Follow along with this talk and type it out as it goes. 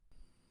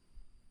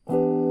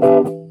What's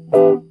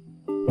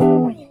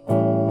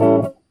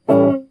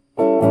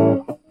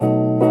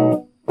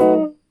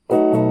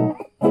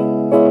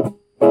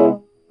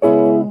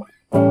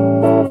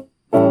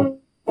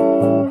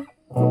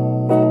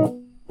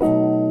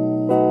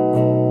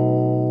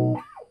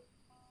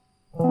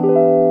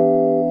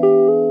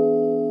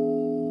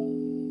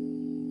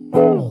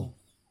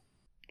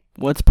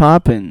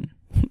poppin'?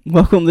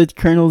 Welcome to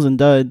Kernels and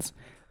Duds.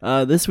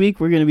 This week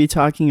we're going to be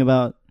talking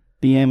about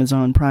the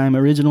Amazon Prime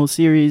original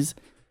series,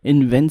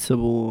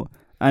 Invincible.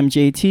 I'm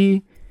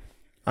JT.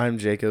 I'm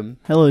Jacob.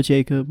 Hello,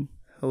 Jacob.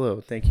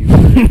 Hello, thank you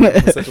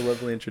for such a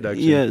lovely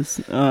introduction. Yes,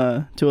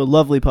 to a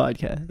lovely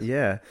podcast.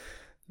 Yeah,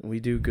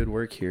 we do good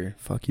work here.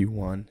 Fuck you,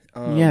 Juan.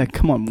 Yeah,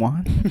 come on,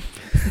 Juan.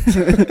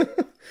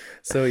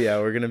 So yeah,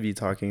 we're going to be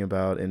talking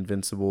about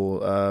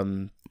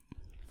Invincible,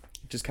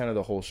 just kind of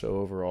the whole show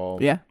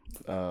overall. Yeah.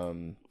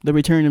 The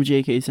return of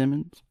J.K.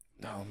 Simmons.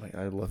 Oh my,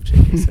 I love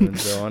J.K.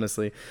 Simmons though,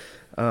 honestly.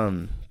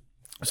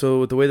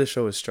 So the way the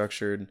show is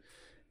structured,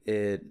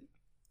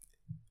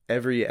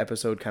 every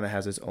episode kind of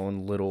has its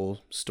own little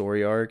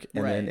story arc,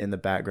 and then in the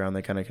background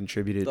they kind of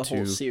contributed to the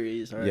whole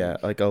series. Right? Yeah,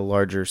 like a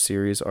larger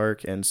series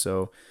arc, and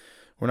so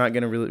we're not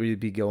gonna really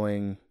be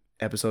going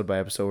episode by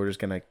episode. We're just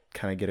gonna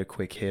kind of get a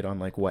quick hit on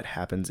like what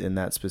happens in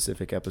that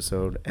specific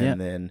episode,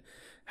 and then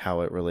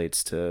how it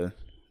relates to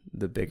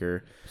the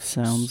bigger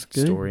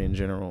story in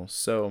general.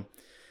 So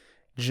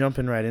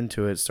jumping right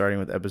into it, starting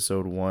with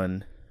episode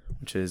 1,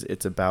 which is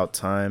It's About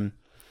Time.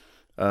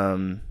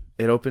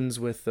 It opens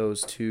with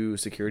those two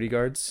security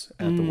guards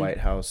at the White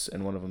House,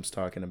 and one of them's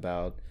talking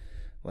about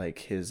like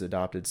his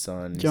adopted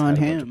son. John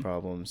Hamm. A bunch of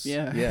problems.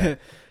 Yeah.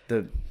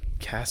 The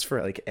cast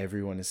for like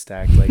everyone is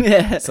stacked.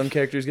 Like some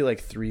characters get like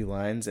 3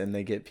 lines, and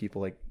they get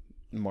people like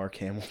Mark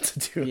Hamill to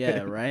do it. Yeah,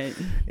 right.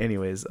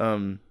 Anyways,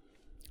 so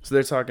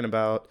they're talking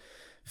about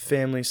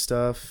family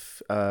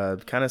stuff.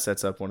 Kind of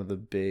sets up one of the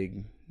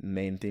big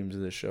main themes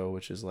of the show,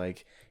 which is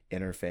like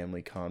inner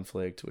family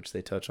conflict, which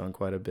they touch on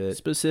quite a bit,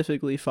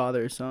 specifically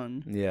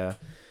father-son. Yeah.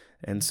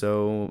 And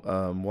so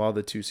while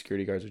the 2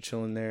 security guards are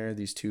chilling there,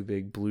 these 2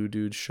 big blue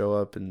dudes show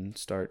up and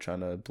start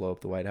trying to blow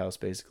up the White House,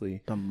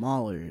 basically. The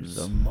Maulers.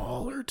 The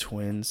Mauler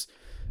twins.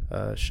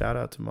 Shout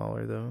out to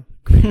Mauler though,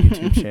 great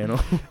YouTube channel.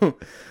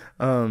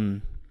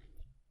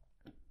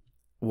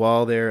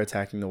 While they're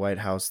attacking the White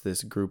House,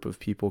 this group of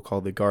people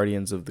called the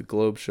Guardians of the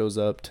Globe shows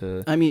up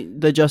to...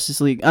 the Justice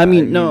League.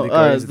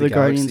 the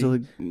Guardians of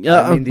the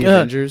the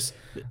Avengers.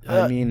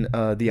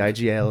 The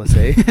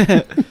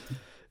IGLSA.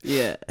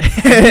 Yeah.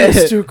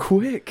 Mr.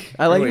 Quick.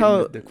 I like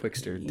how... The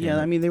Quickster.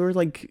 Yeah, they were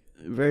like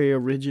very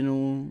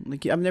original.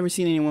 Like, I've never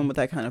seen anyone with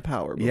that kind of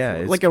power before.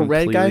 Yeah, like a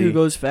red guy who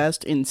goes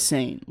fast,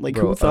 insane. Like,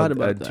 who thought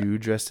about that? A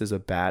dude dressed as a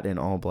bat in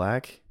all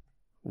black?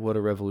 What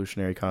a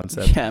revolutionary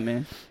concept. Yeah,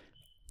 man.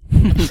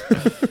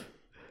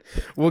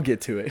 We'll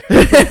get to it.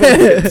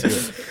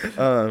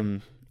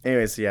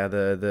 Anyways, yeah,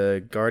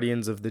 the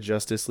Guardians of the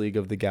Justice League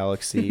of the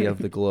Galaxy of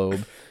the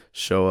Globe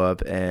show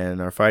up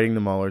and are fighting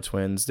the Mauler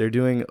twins. They're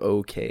doing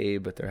okay,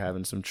 but they're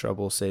having some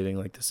trouble saving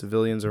like the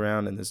civilians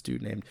around, and this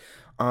dude named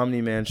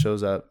Omni-Man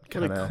shows up.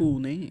 What a cool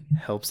name.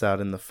 Helps out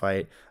in the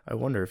fight. I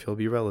wonder if he'll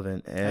be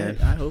relevant. And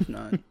I hope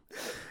not.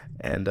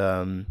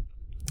 And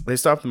they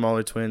stop the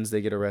Mauler twins.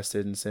 They get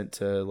arrested and sent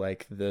to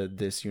like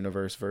this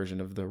universe version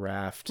of the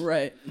Raft.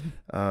 Right.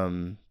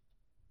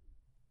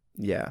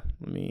 Yeah.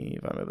 Let me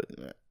find my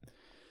button.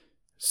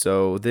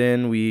 So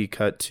then we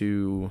cut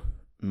to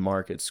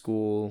Mark at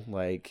school.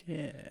 Like,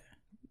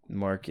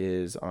 Mark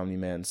is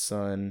Omni-Man's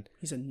son.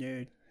 He's a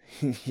nerd.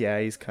 Yeah,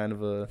 he's kind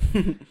of a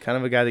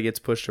guy that gets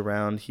pushed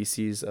around. He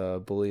sees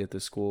a bully at the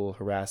school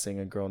harassing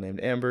a girl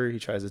named Amber. He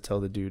tries to tell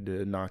the dude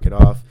to knock it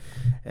off,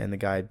 and the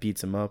guy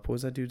beats him up. What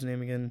was that dude's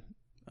name again?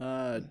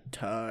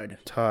 Todd,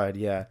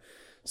 yeah.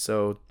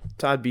 So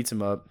Todd beats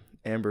him up.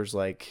 Amber's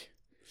like,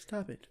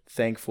 stop it,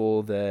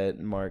 thankful that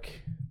Mark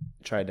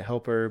tried to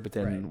help her, but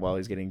then while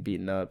he's getting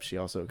beaten up, she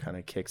also kind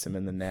of kicks him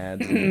in the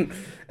nads.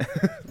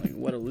 Like,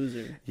 what a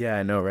loser. Yeah,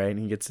 I know, right? And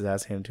he gets his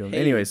ass handed to him.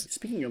 Hey, anyways,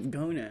 speaking of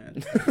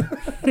gonads.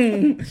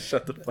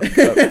 Shut the fuck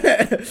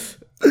up.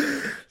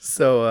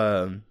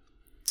 So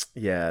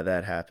yeah,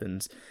 that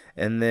happens.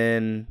 And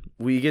then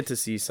we get to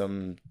see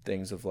some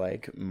things of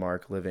like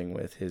Mark living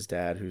with his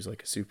dad, who's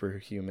like a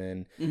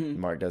superhuman.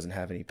 Mark doesn't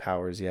have any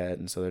powers yet,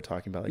 and so they're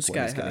talking about like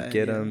when he's gonna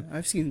get him.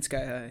 I've seen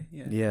Sky High.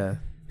 Yeah,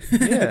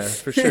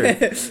 for sure.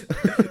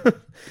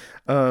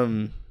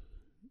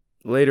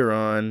 Later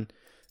on,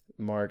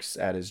 Mark's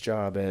at his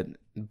job at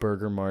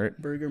Burger Mart.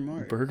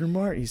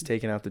 He's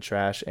taking out the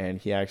trash, and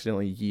he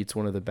accidentally yeets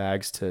one of the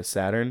bags to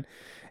Saturn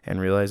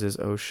and realizes,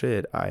 oh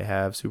shit, I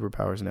have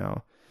superpowers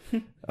now.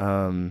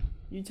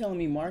 You telling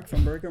me Mark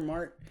from Burger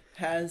Mart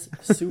has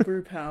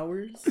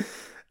superpowers?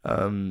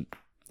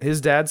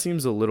 His dad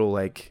seems a little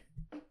like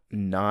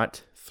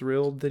not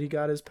thrilled that he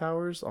got his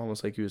powers,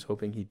 almost like he was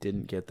hoping he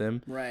didn't get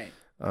them. Right.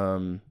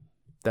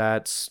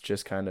 That's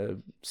just kind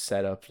of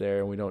set up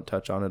there, and we don't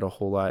touch on it a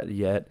whole lot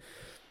yet.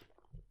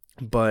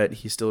 But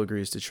he still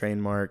agrees to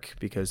train Mark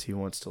because he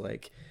wants to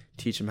like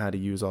teach him how to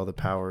use all the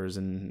powers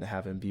and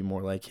have him be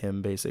more like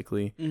him,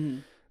 basically.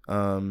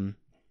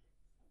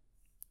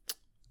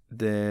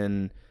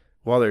 Then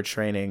while they're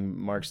training,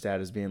 Mark's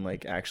dad is being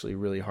like actually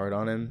really hard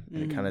on him,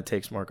 and it kind of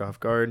takes Mark off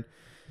guard.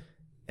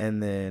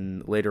 And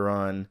then later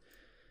on,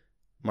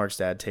 Mark's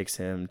dad takes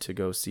him to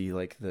go see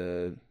like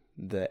the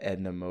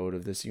Edna Mode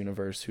of this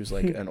universe, who's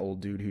like an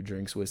old dude who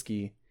drinks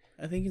whiskey.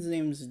 I think his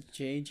name's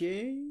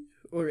JJ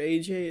or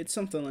AJ. It's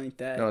something like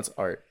that. No, it's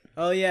Art.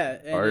 Oh yeah,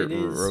 and Art it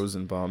is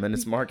Rosenbaum, and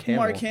it's Mark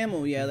Hamill. Mark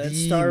Hamill, yeah, that's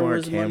The Star Mark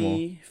Wars Hamill.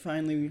 money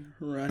finally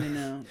running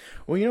out.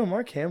 Well, you know,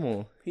 Mark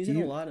Hamill. He's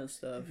in a lot of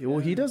stuff. Well,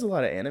 he does a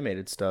lot of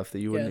animated stuff that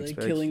you wouldn't like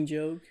expect. Killing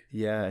Joke.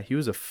 Yeah, he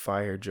was a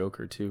fire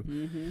Joker too.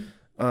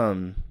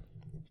 Mm-hmm.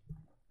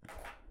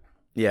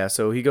 Yeah,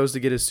 so he goes to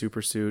get his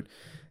super suit,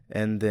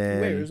 and then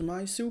Where's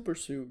my super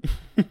suit?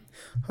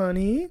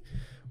 honey,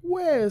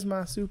 where's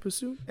my super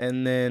suit?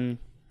 And then,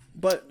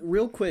 but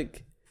real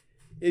quick,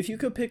 if you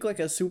could pick like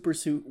a super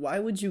suit, why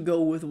would you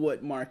go with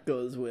what Mark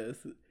goes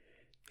with?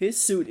 His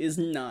suit is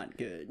not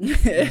good.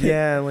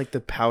 yeah, like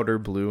the powder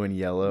blue and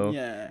yellow.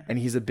 Yeah. And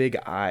he's a big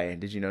eye.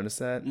 Did you notice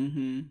that?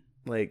 Mm-hmm.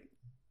 Like,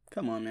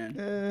 come on, man.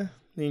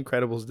 The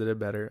Incredibles did it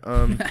better.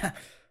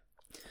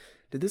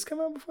 Did this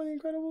come out before The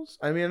Incredibles?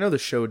 I mean, I know the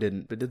show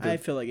didn't, but did the... I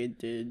feel like it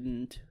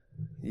didn't.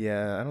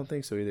 Yeah, I don't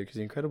think so either, because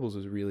The Incredibles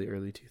was really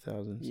early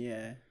 2000s.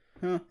 Yeah.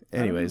 Huh.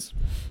 Anyways.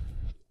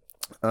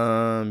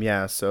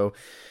 Yeah, so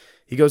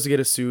he goes to get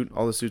a suit.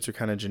 All the suits are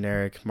kind of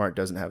generic. Mark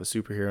doesn't have a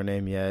superhero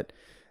name yet.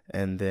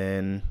 And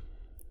then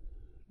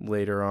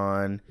later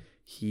on,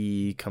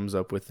 he comes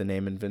up with the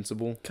name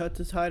Invincible. Cut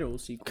the title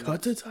sequence.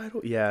 Cut the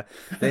title? Yeah.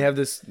 They have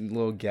this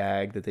little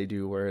gag that they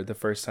do where the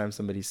first time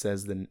somebody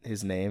says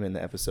his name in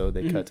the episode,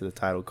 they cut to the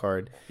title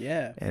card.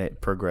 Yeah. And it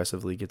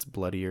progressively gets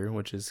bloodier,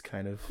 which is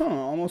kind of...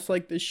 almost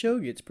like the show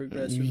gets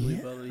progressively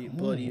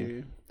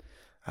bloodier.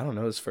 I don't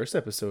know. This first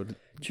episode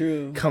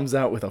comes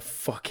out with a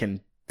fucking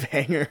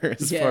banger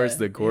as far as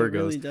the gore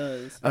goes. It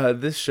really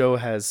does. This show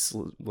has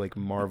like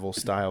Marvel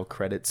style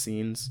credit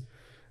scenes.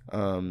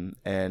 And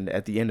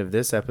at the end of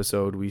this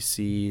episode, we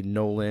see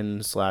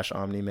Nolan /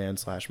 Omni-Man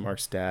 /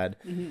 Mark's dad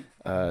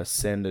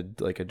send a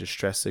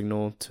distress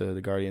signal to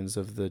the Guardians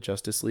of the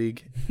Justice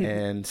League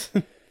and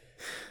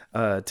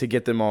to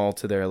get them all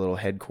to their little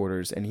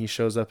headquarters. And he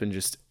shows up and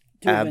just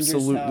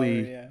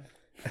absolutely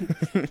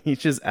he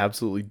just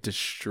absolutely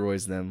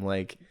destroys them.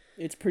 Like,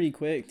 it's pretty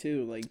quick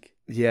too. Like,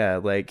 yeah,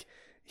 like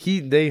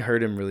they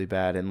hurt him really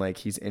bad, and like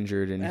he's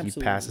injured and he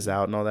passes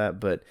out and all that.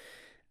 But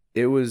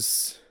it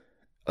was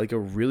like a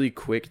really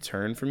quick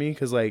turn for me,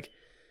 because like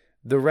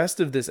the rest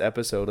of this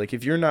episode, like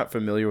if you're not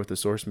familiar with the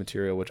source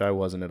material, which I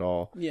wasn't at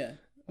all, me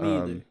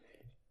either.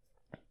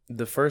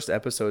 The first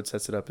episode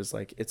sets it up as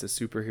like it's a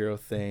superhero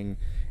thing,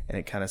 and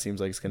it kind of seems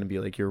like it's going to be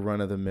like your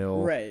run of the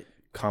mill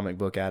comic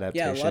book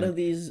adaptation. Yeah, a lot of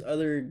these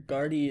other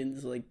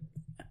Guardians like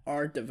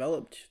are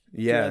developed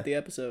throughout the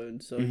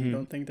episode, so you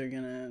don't think they're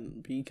gonna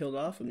be killed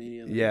off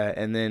immediately. Yeah,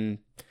 and then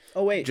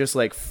just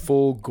like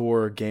full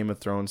gore Game of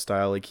Thrones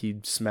style, like he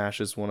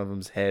smashes one of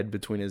them's head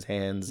between his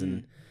hands,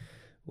 and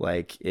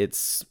like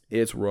it's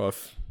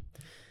rough.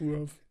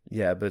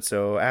 Yeah, but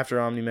so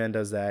after Omni-Man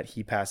does that,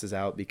 he passes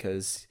out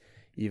because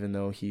even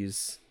though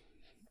he's,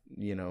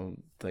 you know,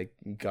 like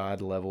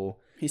god level,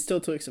 he still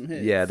took some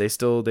hits. Yeah, they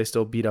still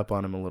beat up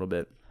on him a little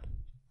bit.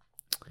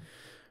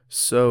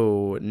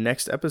 So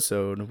next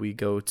episode we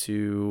go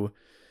to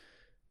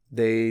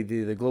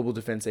the Global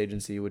Defense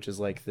Agency, which is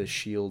like the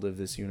shield of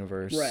this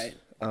universe. Right.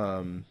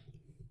 Run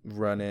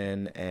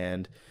in,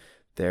 and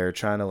they're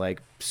trying to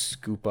like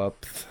scoop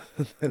up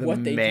the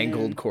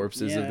mangled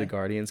corpses of the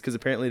Guardians, because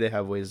apparently they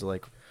have ways to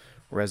like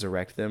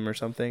resurrect them or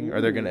something.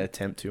 Or they're gonna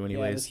attempt to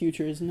anyways. Yeah, the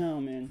future is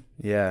now, man.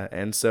 Yeah,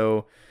 and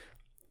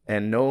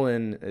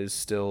Nolan is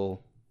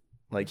still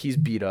like, he's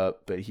beat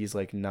up, but he's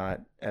like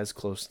not as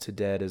close to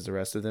dead as the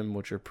rest of them,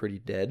 which are pretty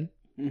dead.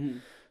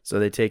 So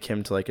they take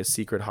him to like a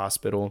secret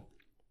hospital.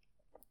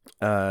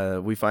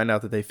 We find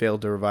out that they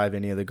failed to revive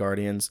any of the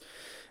Guardians,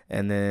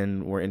 and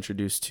then we're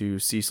introduced to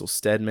Cecil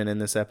Stedman in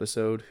this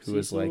episode, who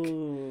is like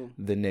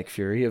the Nick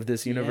Fury of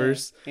this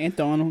universe. And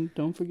Donald,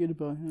 don't forget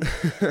about him.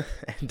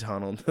 And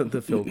Donald,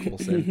 the Phil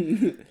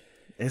Coulson.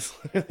 It's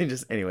literally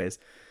just, anyways.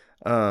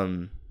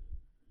 I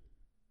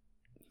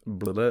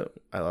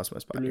lost my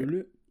spot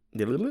here.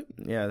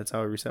 Yeah, that's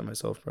how I reset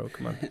myself, bro.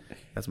 Come on.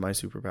 That's my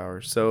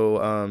superpower.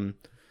 So,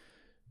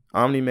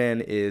 Omni-Man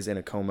is in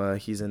a coma.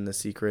 He's in the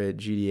secret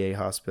GDA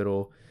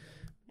hospital,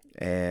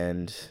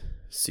 and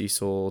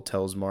Cecil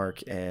tells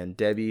Mark and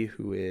Debbie,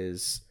 who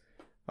is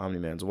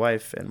Omni-Man's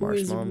wife and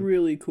Mark's mom. Who is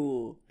really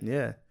cool.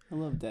 Yeah. I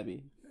love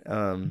Debbie.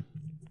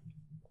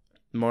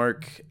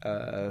 Mark,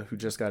 who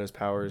just got his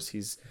powers,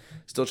 he's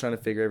still trying to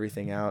figure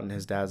everything out, and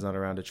his dad's not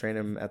around to train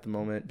him at the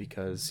moment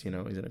because, you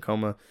know, he's in a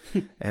coma.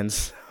 And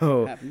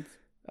so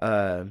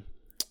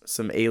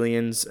some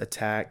aliens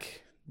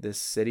attack this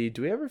city.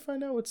 Do we ever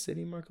find out what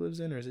city Mark lives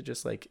in, or is it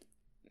just like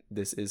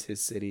this is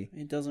his city?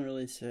 It doesn't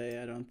really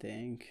say, I don't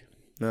think.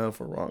 No,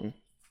 if we're wrong,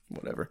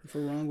 whatever. If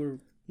we're wrong, we're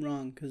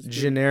wrong. Cause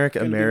generic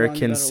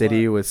American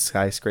city with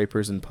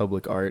skyscrapers and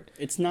public art.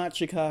 It's not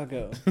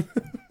Chicago.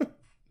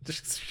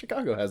 Just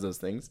Chicago has those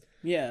things.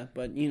 Yeah,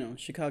 but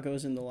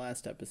Chicago's in the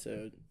last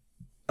episode.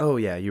 Oh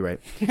yeah, you're right.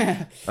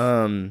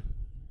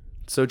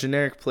 So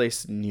generic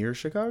place near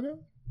Chicago?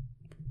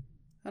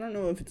 I don't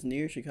know if it's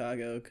near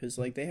Chicago because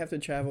they have to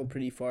travel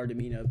pretty far to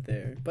meet up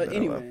there. But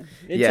anyway,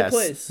 it's yes. a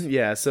place.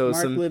 Yeah. So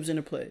Mark lives in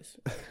a place.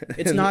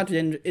 It's not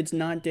It's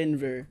not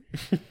Denver.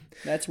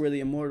 That's where the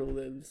immortal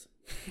lives.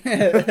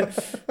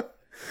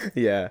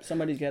 Yeah.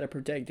 Somebody's got to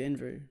protect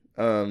Denver.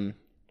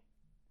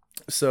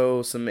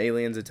 So some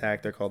aliens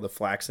attack. They're called the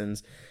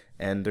Flaxons,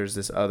 and there's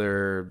this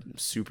other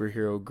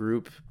superhero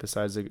group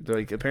besides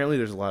apparently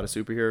there's a lot of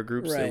superhero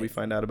groups that we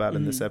find out about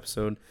in this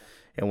episode,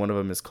 and one of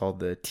them is called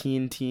the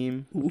Teen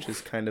Team, which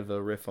is kind of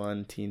a riff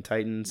on Teen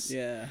Titans.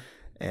 Yeah.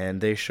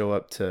 And they show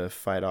up to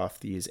fight off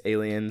these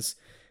aliens,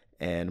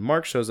 and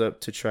Mark shows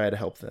up to try to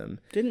help them.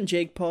 Didn't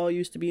Jake Paul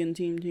used to be in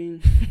Team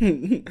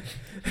 10?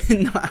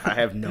 No, I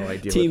have no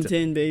idea. Team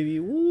 10, baby.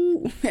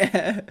 Woo!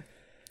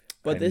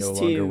 But I no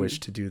longer wish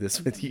to do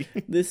this with you.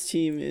 This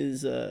team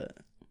is a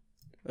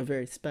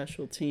very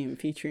special team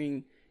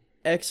featuring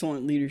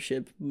excellent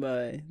leadership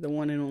by the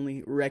one and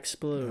only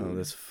Rexplode. Oh,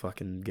 this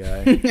fucking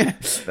guy.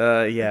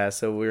 Yeah,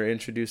 so we're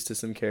introduced to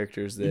some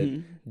characters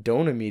that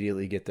don't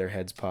immediately get their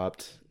heads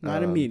popped.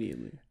 Not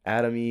immediately.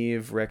 Adam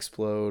Eve,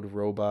 Rexplode,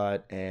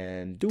 Robot,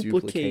 and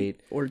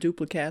Duplicate. Or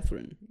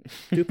Duplicathryn.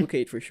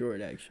 Duplicate for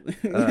short, actually.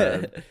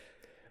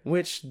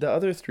 Which the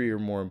other three are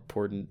more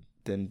important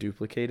than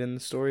Duplicate in the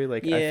story.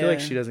 I feel like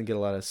she doesn't get a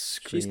lot of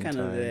screen time. She's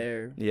kind of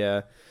there.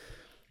 Yeah.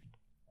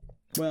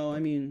 Well, I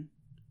mean,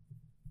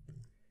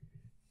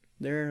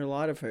 there are a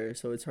lot of her,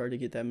 so it's hard to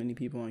get that many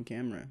people on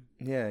camera.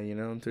 Yeah,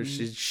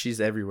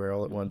 she's everywhere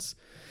all at once.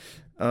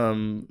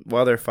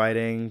 While they're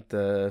fighting,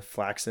 the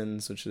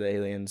Flaxons, which are the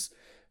aliens,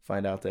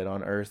 find out that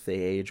on Earth they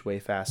age way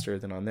faster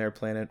than on their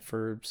planet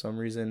for some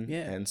reason.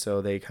 Yeah. And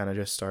so they kind of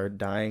just start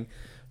dying.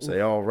 So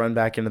they all run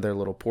back into their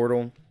little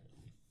portal.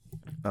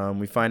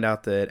 We find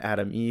out that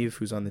Adam Eve,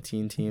 who's on the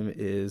teen team,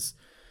 is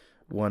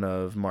one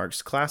of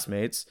Mark's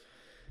classmates,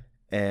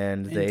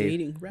 and they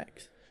dating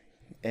Rex,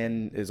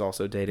 and is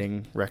also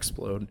dating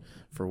Rexplode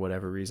for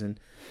whatever reason.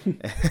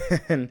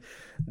 And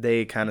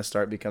they kind of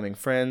start becoming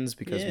friends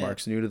because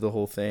Mark's new to the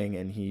whole thing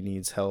and he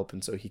needs help,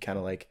 and so he kind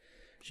of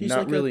she's not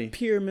like really a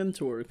peer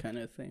mentor kind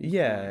of thing.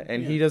 Yeah,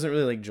 and he doesn't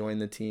really join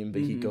the team,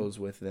 but he goes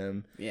with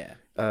them. Yeah,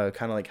 kind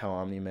of like how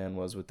Omni-Man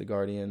was with the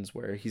Guardians,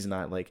 where he's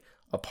not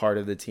a part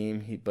of the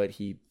team, but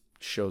he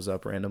shows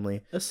up randomly.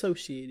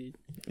 Associated.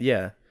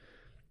 Yeah.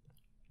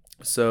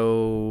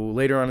 So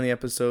later on in the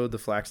episode, the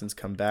Flaxons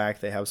come back.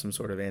 They have some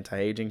sort of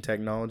anti-aging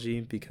technology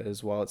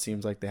because while it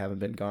seems like they haven't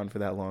been gone for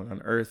that long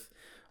on Earth,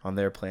 on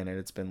their planet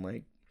it's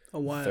been a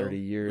while, 30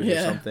 years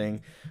or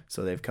something.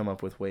 So they've come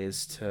up with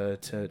ways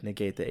to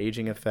negate the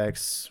aging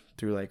effects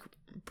through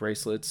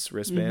bracelets,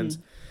 wristbands.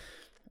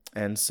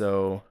 And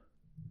so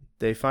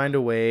they find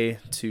a way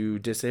to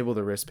disable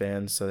the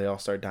wristbands, so they all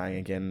start dying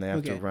again, and they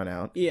have to run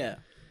out. Yeah.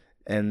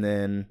 And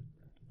then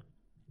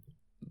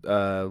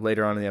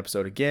later on in the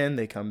episode again,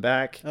 they come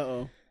back.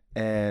 Uh-oh.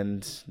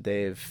 And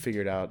they've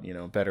figured out,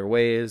 better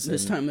ways.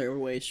 This time they're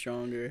way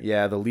stronger.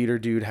 Yeah, the leader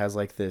dude has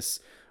this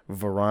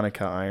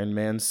Veronica Iron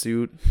Man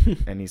suit,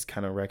 and he's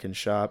kind of wrecking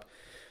shop.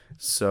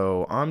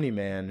 So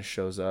Omni-Man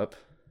shows up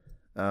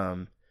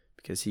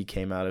because he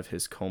came out of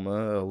his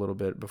coma a little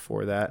bit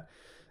before that.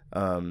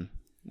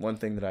 One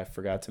thing that I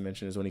forgot to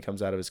mention is when he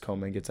comes out of his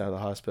coma and gets out of the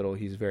hospital,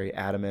 he's very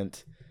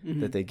adamant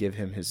that they give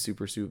him his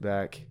super suit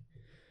back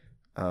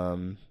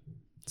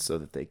so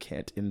that they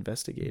can't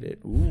investigate it.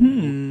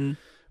 Ooh.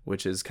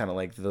 Which is kind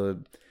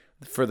of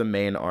for the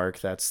main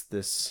arc, that's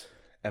this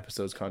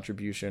episode's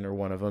contribution, or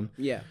one of them.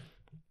 Yeah.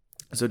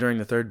 So during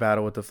the third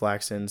battle with the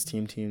Flaxons,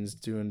 Team's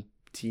doing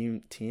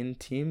team.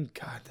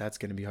 God, that's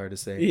going to be hard to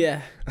say.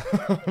 Yeah.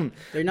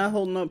 They're not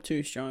holding up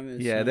too strong.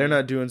 They're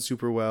not doing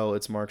super well.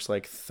 It's Mark's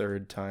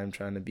third time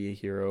trying to be a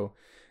hero.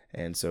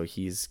 And so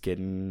he's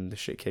getting the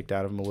shit kicked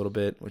out of him a little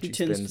bit, which he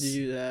tends spends to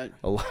do that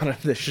a lot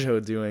of the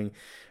show doing.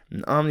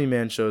 And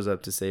Omni-Man shows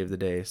up to save the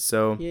day.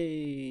 So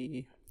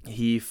yay.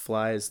 He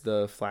flies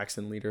the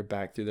Flaxon leader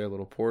back through their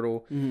little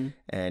portal,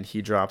 and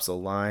he drops a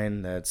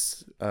line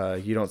that's,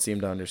 you don't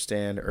seem to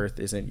understand, Earth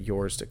isn't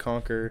yours to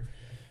conquer,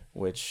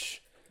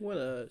 which... What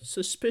a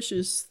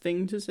suspicious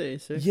thing to say,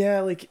 sir.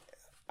 Yeah,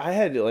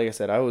 I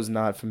said, I was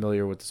not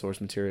familiar with the source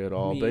material at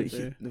all, but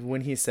when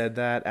he said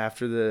that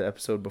after the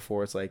episode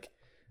before, it's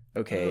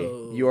okay,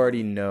 you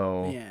already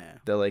know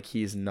that,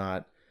 he's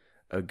not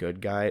a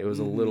good guy. It was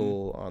a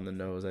little on the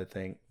nose, I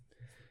think.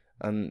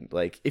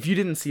 If you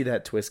didn't see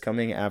that twist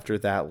coming after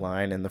that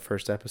line in the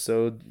first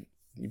episode,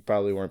 you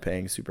probably weren't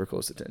paying super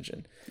close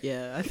attention.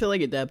 Yeah, I feel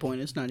like at that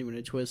point it's not even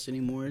a twist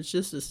anymore. It's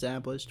just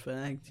established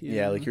fact.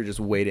 Yeah, you're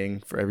just waiting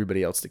for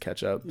everybody else to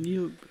catch up.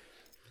 Yep.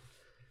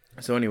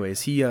 So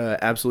anyways, he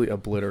absolutely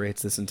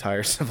obliterates this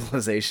entire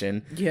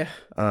civilization. Yeah.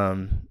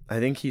 I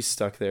think he's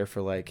stuck there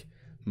for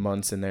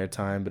months in their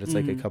time, but it's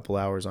a couple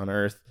hours on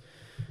Earth.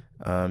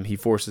 He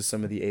forces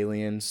some of the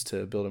aliens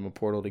to build him a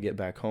portal to get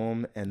back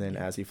home, and then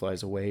as he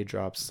flies away,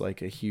 drops a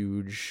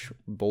huge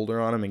boulder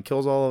on him and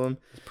kills all of them.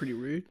 It's pretty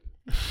rude.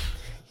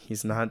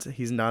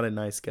 He's not a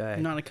nice guy.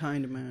 Not a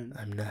kind man.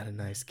 I'm not a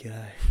nice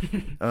guy.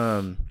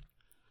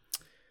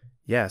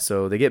 Yeah,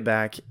 so they get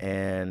back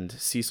and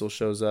Cecil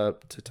shows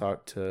up to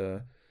talk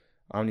to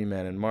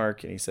Omni-Man and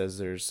Mark, and he says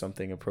there's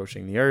something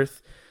approaching the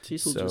Earth.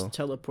 Cecil just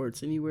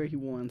teleports anywhere he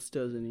wants,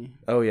 doesn't he?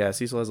 Oh yeah,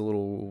 Cecil has a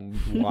little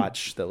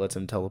watch that lets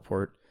him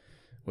teleport,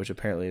 which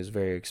apparently is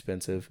very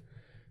expensive.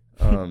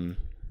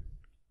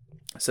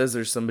 Says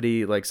there's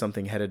somebody, like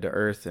something headed to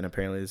Earth, and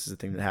apparently this is a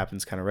thing that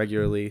happens kind of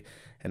regularly.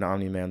 And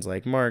Omni-Man's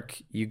like,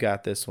 Mark, you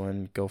got this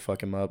one. Go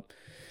fuck him up.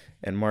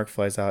 And Mark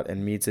flies out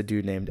and meets a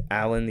dude named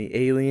Alan the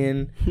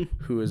Alien,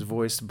 who is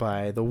voiced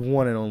by the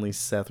one and only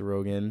Seth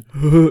Rogen.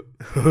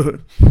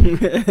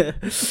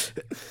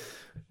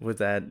 With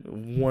that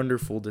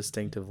wonderful,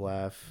 distinctive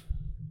laugh.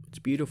 It's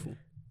beautiful.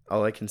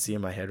 All I can see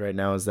in my head right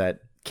now is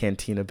that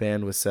Cantina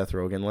Band with Seth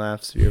Rogen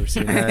laughs. Have you ever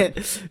seen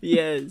that?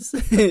 Yes.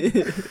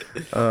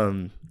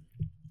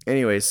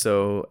 Anyway,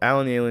 so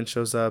Alan the Alien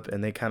shows up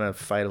and they kind of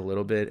fight a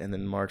little bit. And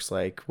then Mark's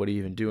like, what are you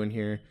even doing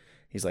here?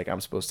 He's like, I'm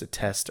supposed to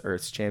test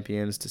Earth's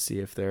champions to see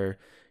if they're,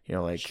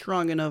 like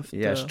strong enough to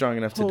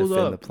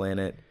defend the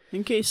planet.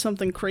 In case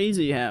something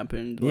crazy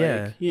happened.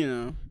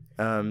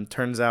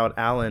 Turns out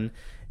Alan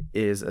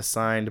is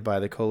assigned by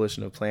the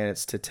Coalition of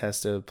Planets to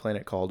test a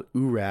planet called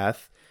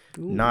Urath,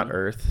 not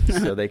Earth.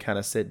 So they kind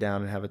of sit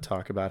down and have a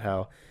talk about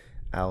how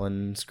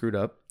Alan screwed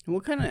up.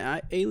 What kind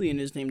of alien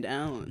is named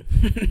Alan?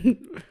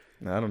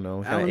 I don't know.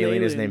 What kind of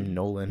alien is named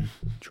Nolan?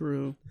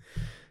 True.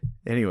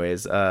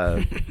 Anyways,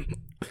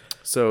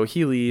 so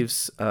he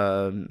leaves,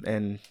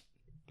 and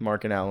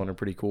Mark and Alan are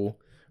pretty cool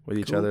with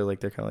each other. Like,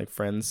 they're kind of like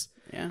friends.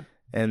 Yeah.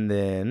 And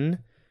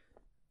then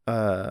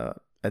at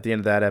the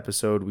end of that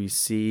episode, we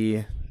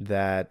see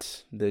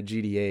that the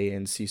GDA,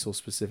 and Cecil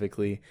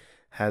specifically,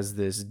 has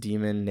this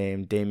demon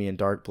named Damien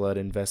Darkblood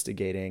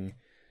investigating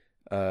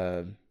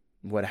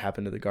what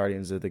happened to the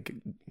Guardians of the...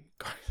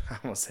 I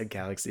almost said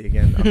Galaxy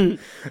again.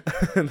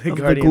 The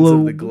Guardians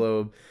of the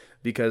Globe,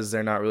 because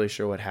they're not really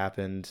sure what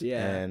happened.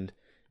 Yeah. And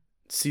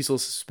Cecil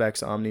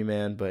suspects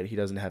Omni-Man, but he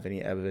doesn't have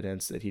any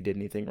evidence that he did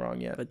anything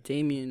wrong yet. But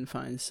Damien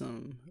finds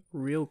some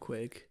real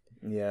quick.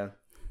 Yeah.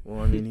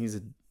 Well, I mean, he's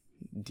a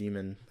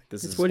demon.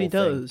 This is what he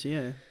does, thing.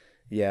 yeah.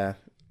 Yeah.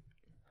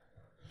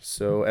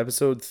 So,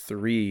 episode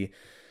 3,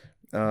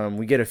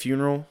 we get a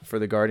funeral for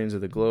the Guardians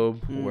of the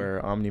Globe,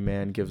 where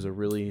Omni-Man gives a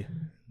really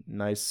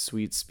nice,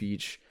 sweet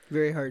speech.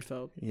 Very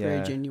heartfelt. Yeah,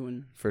 very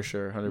genuine. For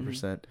sure,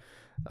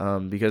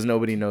 100%. Because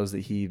nobody knows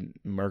that he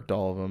murked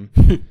all of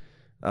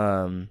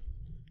them.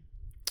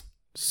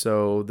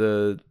 So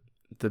the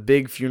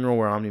big funeral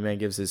where Omni-Man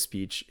gives his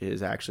speech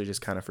is actually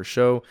just kind of for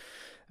show.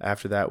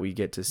 After that, we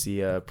get to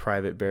see a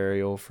private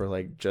burial for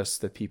like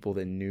just the people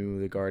that knew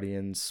the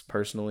Guardians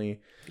personally.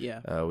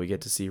 Yeah. We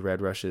get to see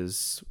Red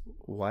Rush's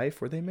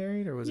wife. Were they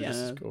married, or was it just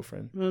his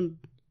girlfriend?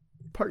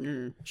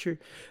 Partner, sure.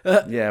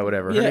 Yeah,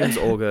 whatever. Her name's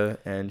Olga,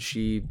 and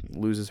she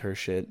loses her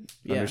shit,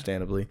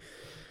 understandably.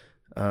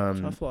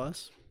 Tough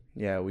loss.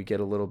 Yeah, we get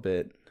a little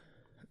bit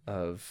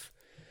of,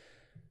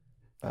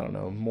 I don't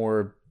know,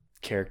 more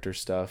character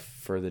stuff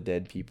for the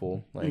dead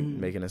people, like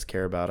making us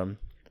care about them.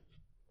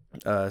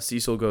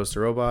 Cecil goes to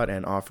Robot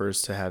and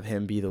offers to have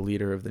him be the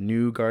leader of the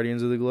new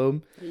Guardians of the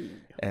Globe,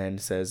 and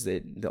says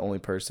that the only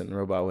person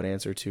Robot would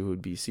answer to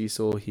would be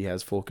Cecil. He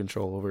has full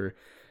control over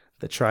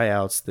the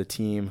tryouts, the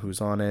team,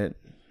 who's on it.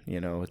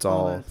 It's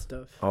all that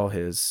stuff. All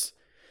his.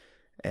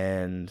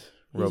 And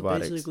He's Robot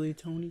basically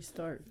Tony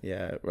Stark.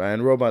 Yeah,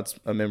 and Robot's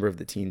a member of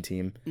the teen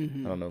team.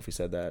 I don't know if we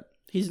said that.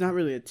 He's not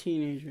really a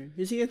teenager.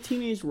 Is he a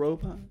teenage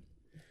robot?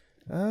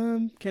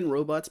 Can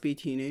robots be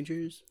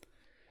teenagers?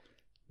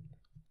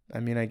 I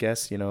mean, I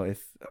guess,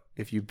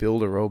 if you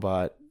build a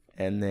robot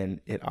and then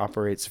it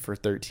operates for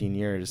 13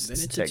 years,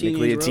 it's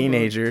technically a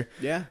teenager.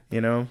 Yeah.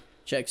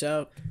 Checks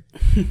out.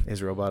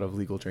 Is Robot of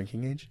legal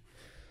drinking age?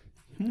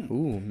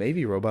 Ooh,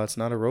 maybe Robot's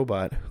not a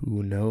robot.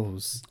 Who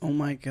knows? Oh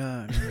my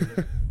god.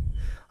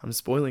 I'm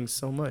spoiling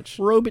so much.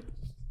 Robot.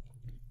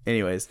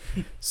 Anyways,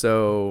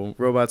 so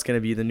Robot's going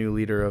to be the new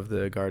leader of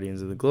the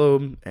Guardians of the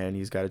Globe, and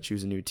he's got to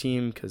choose a new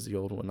team because the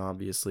old one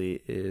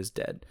obviously is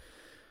dead.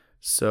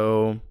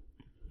 So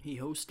he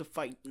hosts a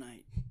fight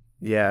night.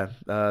 Yeah,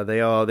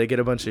 they get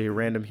a bunch of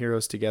random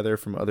heroes together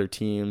from other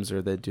teams,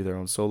 or they do their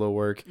own solo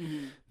work.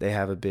 They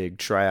have a big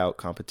tryout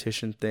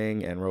competition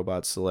thing, and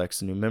Robot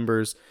selects new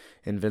members.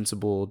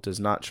 Invincible does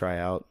not try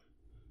out.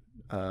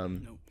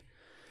 Nope.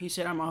 He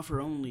said, "I'm offer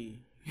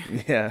only."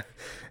 Yeah,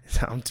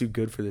 I'm too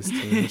good for this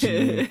team. What you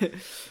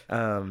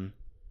mean?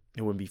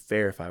 It wouldn't be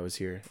fair if I was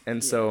here.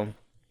 And so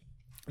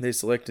they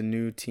select a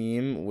new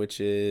team, which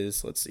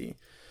is, let's see,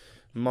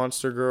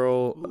 Monster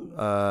Girl,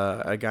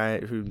 a guy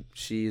who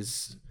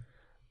she's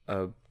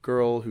a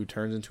girl who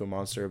turns into a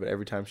monster, but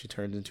every time she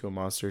turns into a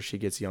monster, she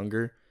gets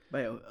younger.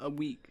 By a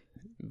week.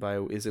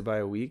 Is it by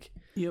a week?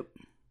 Yep.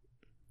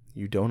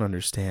 You don't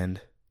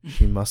understand.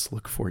 She must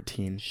look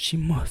 14. She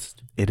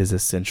must. It is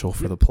essential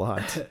for the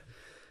plot.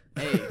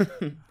 Hey,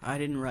 I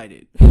didn't write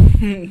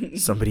it.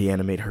 Somebody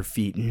animate her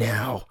feet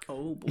now.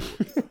 Oh boy.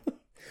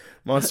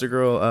 Monster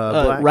Girl.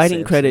 Black writing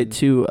Samson. credit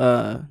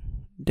to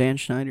Dan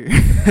Schneider.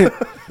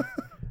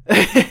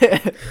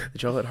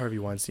 Did y'all let Harvey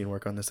Weinstein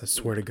work on this? I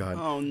swear to God.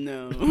 Oh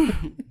no.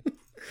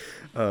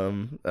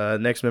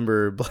 Next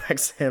member, Black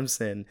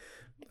Samson,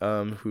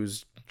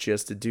 who's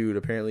just a dude.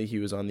 Apparently he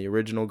was on the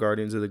original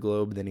Guardians of the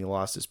Globe, then he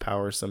lost his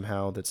power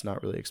somehow. That's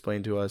not really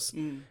explained to us.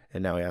 And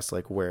now he has to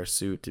like wear a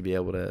suit to be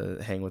able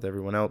to hang with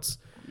everyone else.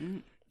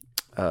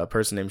 A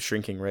person named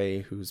Shrinking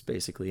Ray, who's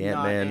basically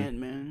Ant-Man. Not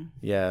Ant-Man.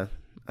 Yeah.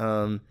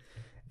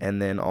 And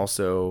then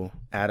also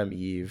Adam,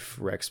 Eve,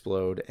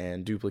 Rexplode,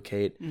 and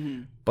Duplicate.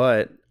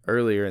 But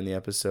earlier in the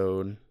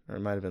episode, or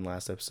it might have been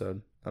last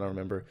episode, I don't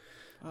remember.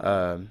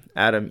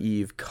 Adam,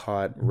 Eve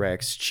caught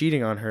Rex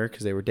cheating on her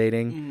because they were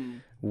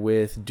dating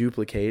with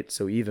Duplicate.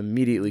 So Eve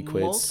immediately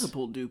quits.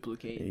 Multiple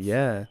duplicates.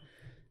 Yeah.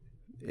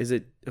 Is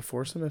it a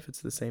foursome if it's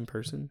the same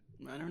person?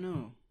 I don't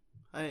know.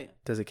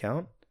 Does it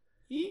count?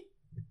 Yeah.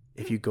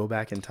 If you go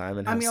back in time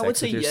and have I sex would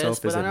say with yourself,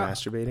 yes, is it but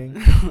masturbating?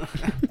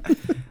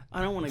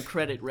 I don't want to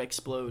credit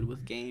Rexplode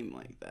with game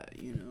like that,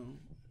 You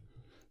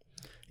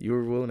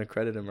were willing to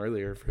credit him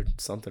earlier for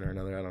something or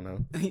another. I don't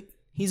know.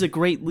 He's a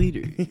great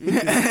leader.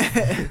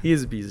 He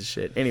is a piece of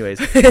shit. Anyways,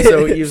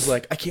 so he was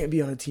like, I can't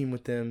be on a team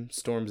with them.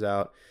 Storms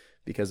out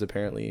because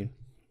apparently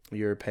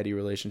your petty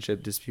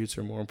relationship disputes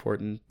are more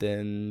important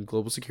than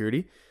global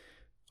security.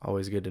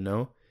 Always good to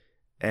know.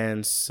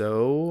 And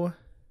so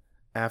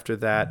after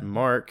that,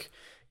 Mark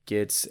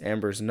gets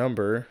Amber's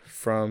number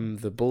from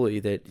the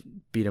bully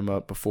that beat him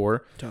up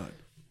before.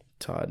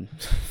 Todd.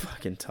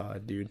 Fucking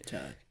Todd, dude.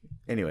 Todd.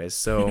 Anyways,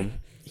 so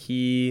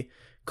he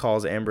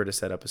calls Amber to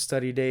set up a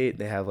study date.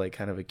 They have like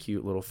kind of a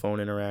cute little phone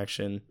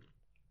interaction.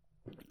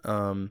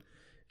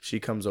 She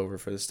comes over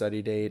for the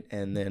study date,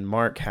 and then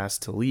Mark has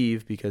to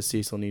leave because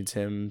Cecil needs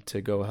him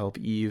to go help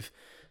Eve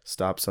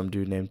stop some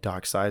dude named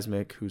Doc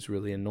Seismic, who's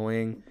really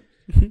annoying.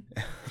 I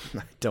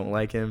don't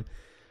like him.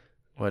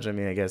 Which, I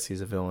mean, I guess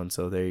he's a villain,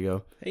 so there you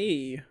go.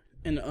 Hey,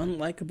 an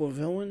unlikable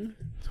villain?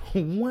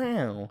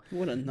 Wow.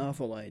 What a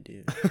novel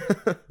idea.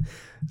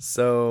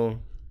 So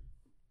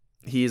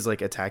he's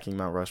like attacking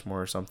Mount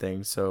Rushmore or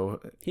something.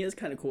 So he has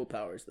kind of cool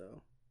powers,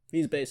 though.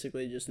 He's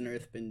basically just an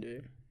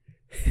earthbender.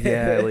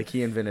 Yeah, like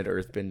he invented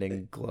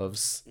earthbending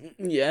gloves.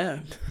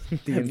 Yeah.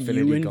 The Have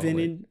Infinity you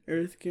Gauntlet.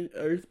 invented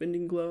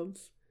earthbending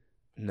gloves?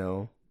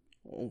 No.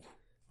 Oh,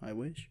 I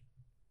wish.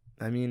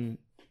 I mean,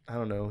 I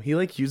don't know. He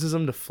like uses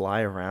them to fly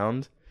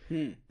around,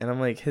 and I'm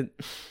like, I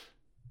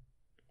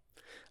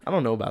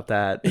don't know about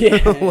that.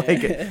 Yeah.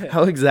 Like,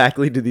 how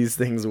exactly do these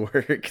things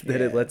work that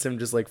it lets him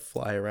just like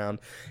fly around?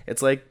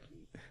 It's like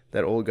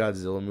that old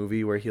Godzilla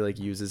movie where he like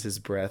uses his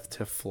breath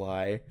to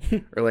fly,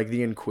 or like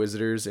the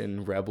Inquisitors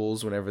in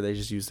Rebels whenever they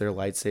just use their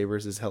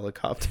lightsabers as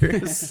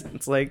helicopters.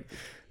 It's like,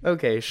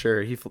 okay,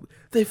 sure.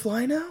 They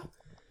fly now.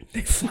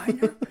 They fly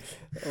now.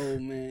 Oh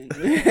man.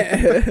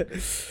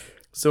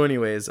 So,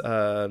 anyways,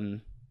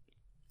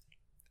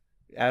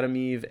 Adam,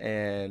 Eve,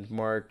 and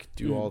Mark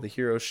do all the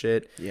hero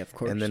shit. Yeah, of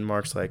course. And then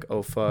Mark's like,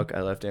 oh, fuck,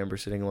 I left Amber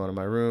sitting alone in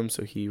my room.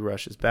 So he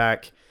rushes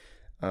back.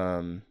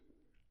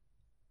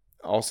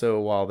 Also,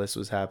 while this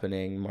was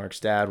happening, Mark's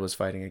dad was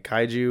fighting a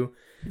kaiju.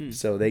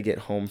 So they get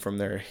home from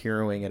their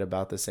heroing at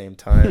about the same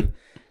time.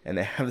 And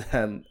they have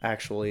that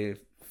actually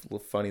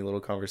funny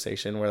little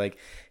conversation where like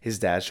his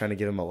dad's trying to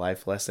give him a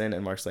life lesson.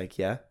 And Mark's like,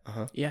 yeah,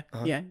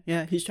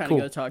 yeah. He's trying Cool.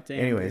 to go talk to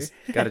Amber. Anyways,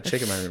 got a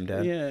chick in my room,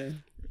 Dad. Yeah.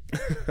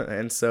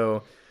 And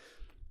so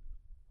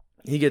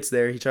he gets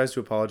there. He tries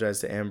to apologize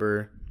to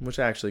Amber, which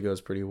actually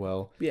goes pretty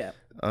well. Yeah.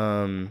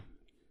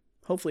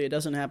 Hopefully it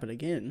doesn't happen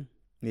again.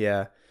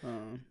 Yeah.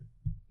 About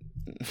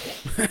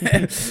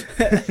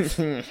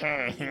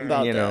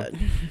you know, that.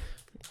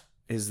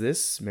 is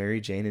this Mary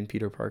Jane and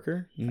Peter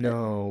Parker?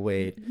 No,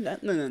 wait. No.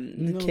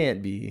 It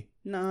can't be.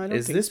 No, I don't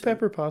Is think this so.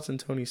 Pepper Potts and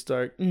Tony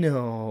Stark?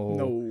 No.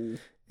 No.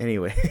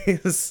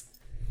 Anyways.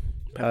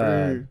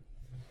 Pepper.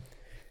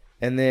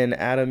 And then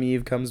Adam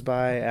Eve comes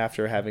by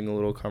after having a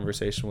little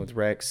conversation with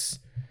Rex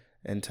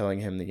and telling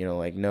him that,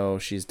 like, no,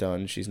 she's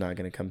done. She's not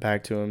going to come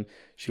back to him.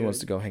 She wants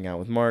to go hang out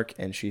with Mark,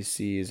 and she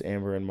sees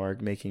Amber and Mark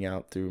making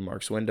out through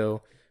Mark's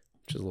window,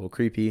 which is a little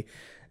creepy.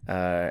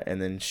 And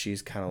then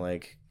she's kind of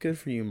like, good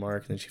for you,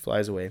 Mark. And then she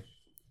flies away.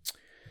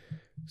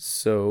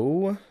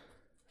 So,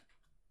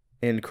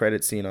 end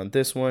credit scene on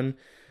this one.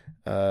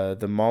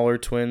 The Mauler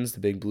twins, the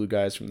big blue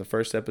guys from the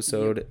first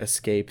episode,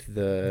 escape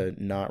the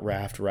not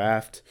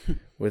raft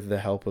with the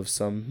help of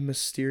some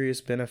mysterious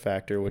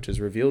benefactor, which is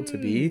revealed to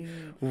be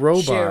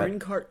Robot. Sharon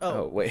Carter.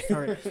 Oh, wait.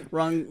 Sorry.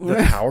 Wrong.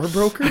 The power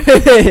broker?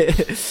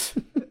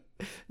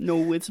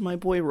 No, it's my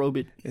boy,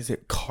 Robot. Is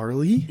it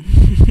Carly?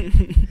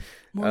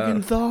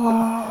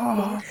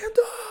 Morgenthau.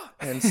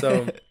 And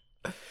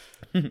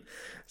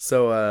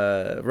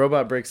so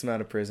Robot breaks him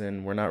out of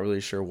prison. We're not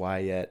really sure why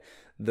yet.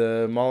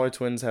 The Mauler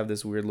twins have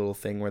this weird little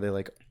thing where they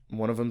like,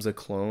 one of them's a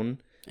clone.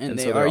 And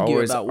they so they're argue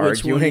always about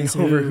which one arguing is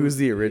over who. who's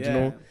the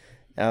original.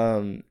 Yeah.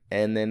 And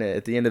then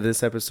at the end of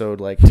this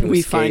episode, like, to We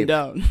escape, find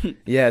out.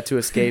 to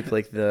escape,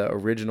 like, the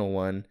original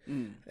one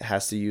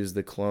has to use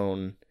the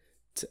clone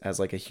as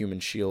like a human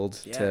shield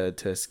to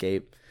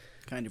escape.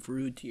 Kind of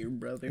rude to your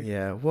brother.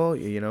 Yeah, well,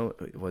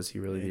 was he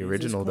really the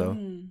original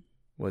though?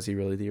 Was he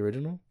really the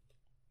original?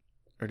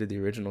 Or did the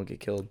original get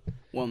killed?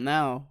 Well,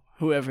 now,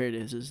 whoever it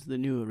is the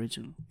new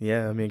original.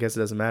 Yeah, I mean, I guess it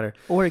doesn't matter.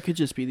 Or it could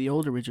just be the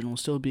old original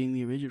still being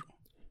the original.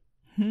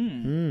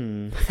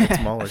 It's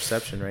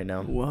Mallerception right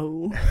now.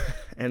 Whoa.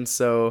 And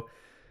so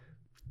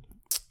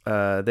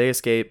they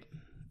escape,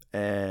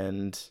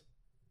 and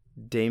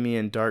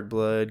Damien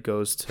Darkblood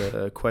goes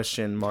to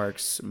question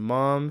Mark's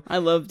mom. I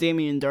love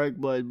Damien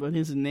Darkblood, but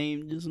his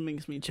name just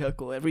makes me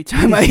chuckle every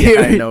time I hear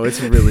it. I know, it's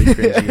really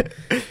cringy.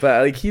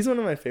 But like, he's one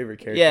of my favorite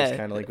characters, Yeah.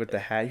 kind of like with the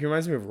hat. He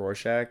reminds me of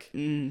Rorschach.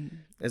 Mm.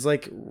 It's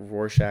like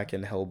Rorschach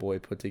and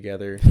Hellboy put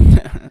together.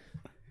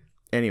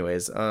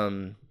 Anyways,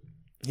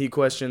 he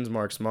questions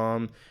Mark's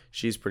mom.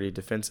 She's pretty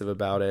defensive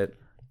about it.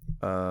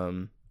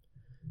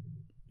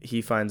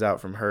 He finds out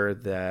from her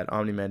that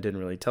Omni-Man didn't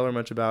really tell her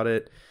much about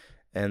it.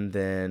 And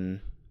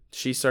then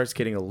she starts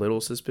getting a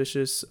little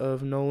suspicious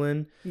of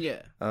Nolan.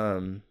 Yeah.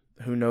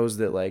 Who knows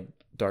that like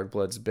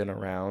Darkblood's been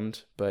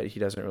around, but he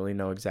doesn't really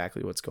know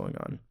exactly what's going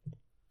on.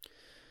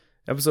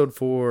 Episode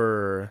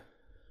 4.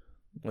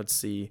 Let's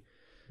see.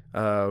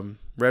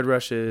 Red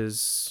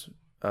Rush's.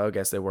 I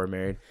guess they were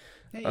married.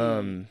 Hey.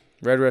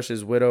 Red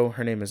Rush's widow.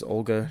 Her name is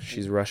Olga.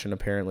 She's Russian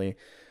apparently.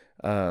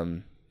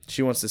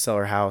 She wants to sell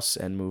her house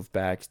and move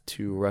back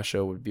to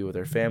Russia, would be with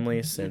her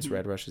family since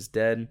Red Rush is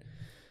dead.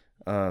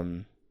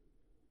 I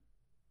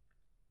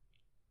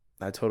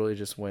totally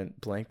just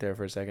went blank there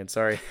for a second.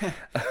 Sorry.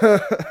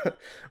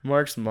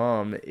 Mark's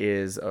mom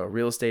is a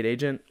real estate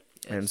agent,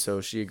 and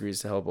so she agrees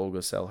to help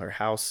Olga sell her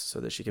house so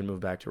that she can move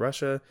back to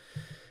Russia.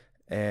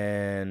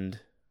 And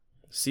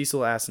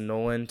Cecil asks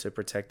Nolan to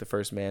protect the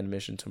first manned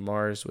mission to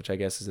Mars, which I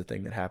guess is a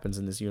thing that happens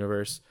in this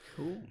universe.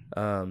 Cool.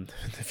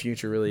 The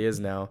future really is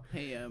now.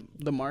 Hey,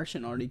 The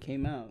Martian already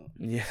came out.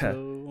 Yeah.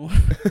 So...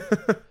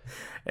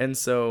 And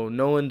so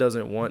Nolan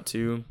doesn't want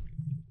to,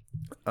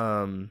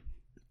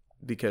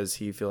 because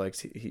he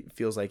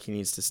feels like he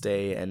needs to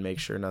stay and make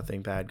sure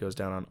nothing bad goes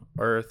down on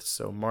Earth.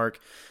 So Mark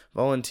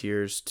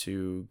volunteers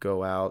to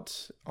go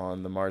out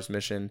on the Mars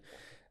mission,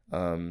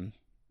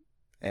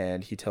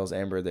 and he tells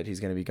Amber that he's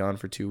going to be gone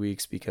for 2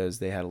 weeks because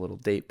they had a little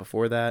date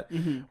before that,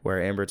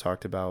 where Amber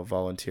talked about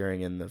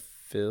volunteering in the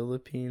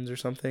Philippines or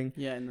something.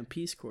 Yeah, in the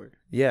Peace Corps.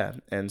 Yeah,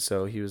 and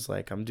so he was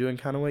like, I'm doing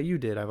kind of what you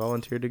did. I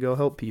volunteered to go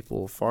help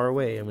people far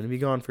away. I'm going to be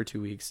gone for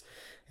 2 weeks.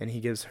 And he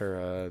gives her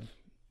a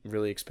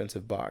really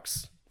expensive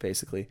box,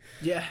 basically.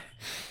 Yeah.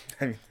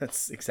 I mean,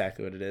 that's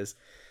exactly what it is.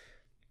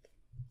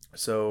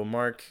 So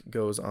Mark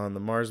goes on the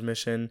Mars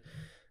mission.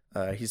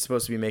 He's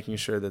supposed to be making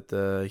sure that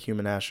the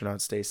human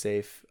astronauts stay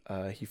safe.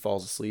 He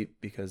falls asleep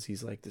because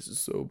he's like, this is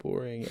so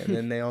boring. And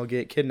then they all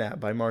get kidnapped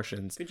by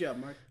Martians. Good job,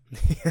 Mark.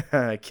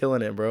 Yeah,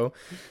 killing it, bro.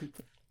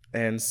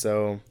 And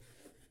so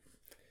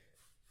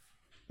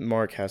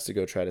Mark has to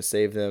go try to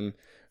save them.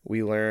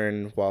 We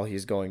learn while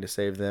he's going to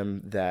save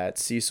them that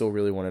Cecil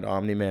really wanted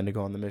Omni-Man to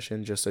go on the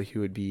mission just so he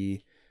would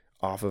be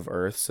off of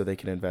Earth so they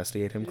can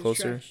investigate him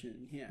closer.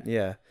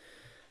 Yeah.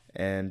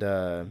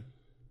 And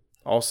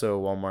also,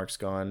 while Mark's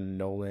gone,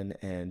 Nolan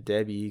and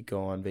Debbie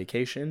go on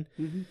vacation,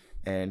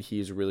 and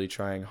he's really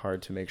trying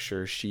hard to make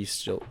sure she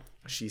still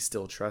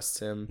trusts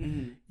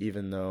him,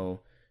 even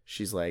though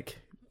she's like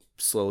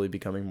slowly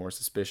becoming more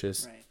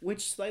suspicious. Right.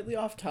 Which, slightly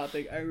off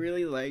topic, I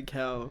really like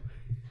how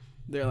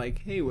they're like,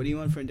 hey, what do you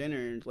want for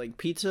dinner? Like,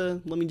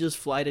 pizza? Let me just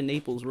fly to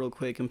Naples real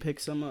quick and pick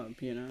some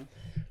up, you know?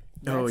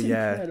 That's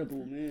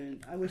incredible,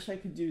 man. I wish I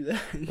could do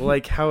that.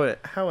 Like how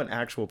an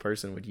actual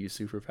person would use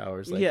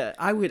superpowers. Like, yeah,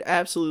 I would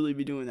absolutely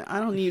be doing that. I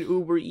don't need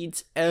Uber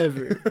Eats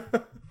ever.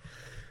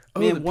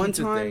 Man, one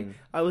time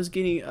I was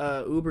getting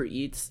Uber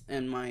Eats,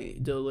 and my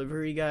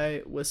delivery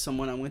guy was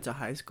someone I went to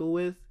high school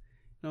with,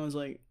 and I was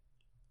like,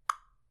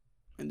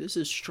 and this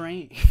is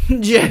strange.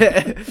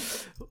 Yeah.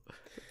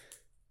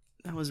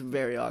 That was a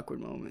very awkward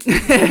moment.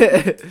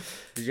 Did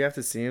you have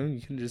to see him?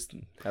 You can just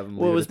have him leave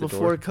Well, it was at the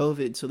before door.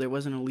 COVID, so there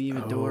wasn't a leave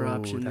a door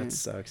option there. That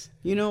sucks.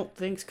 You know,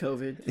 thanks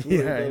COVID.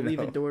 Yeah, the leave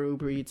a door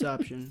Uber Eats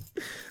option.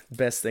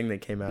 Best thing that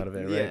came out of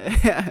it,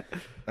 right? Yeah.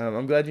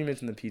 I'm glad you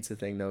mentioned the pizza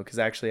thing, though, because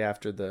actually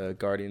after the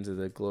Guardians of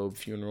the Globe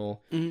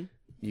funeral,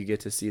 you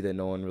get to see that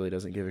Nolan really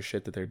doesn't give a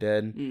shit that they're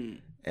dead.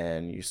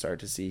 And you start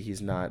to see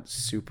he's not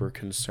super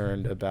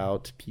concerned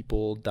about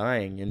people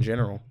dying in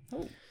general.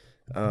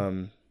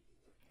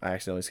 I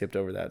accidentally skipped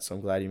over that, so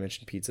I'm glad you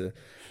mentioned pizza.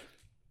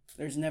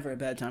 There's never a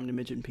bad time to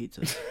mention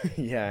pizza.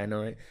 Yeah, I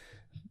know, right?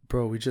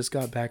 Bro, we just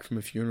got back from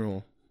a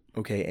funeral.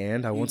 Okay,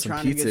 and I want some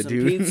trying to pizza, get some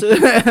dude.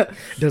 Pizza?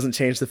 Doesn't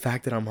change the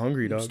fact that I'm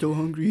hungry, dog. I'm still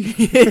hungry.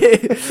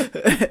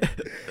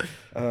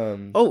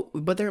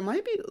 But there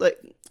might be, like,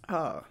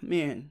 oh,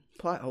 man,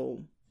 plot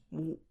hole.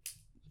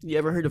 You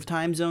ever heard of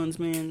time zones,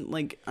 man?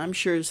 Like, I'm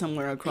sure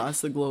somewhere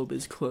across the globe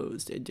is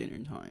closed at dinner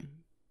time.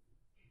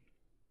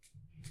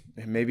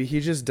 Maybe he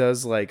just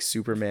does like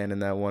Superman in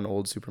that one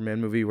old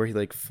Superman movie where he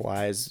like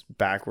flies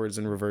backwards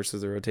and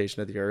reverses the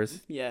rotation of the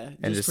Earth. Yeah,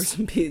 and just for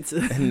some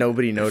pizza. And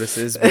nobody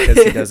notices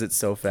because he does it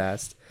so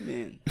fast.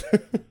 Man.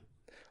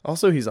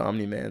 Also, he's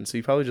Omni-Man, so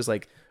he probably just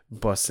like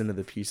busts into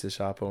the pizza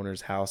shop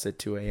owner's house at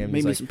 2 a.m.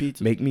 Make me some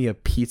pizza. Make me a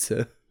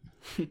pizza.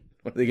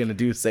 What are they gonna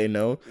do? Say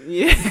no?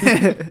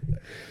 Yeah.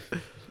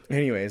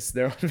 Anyways,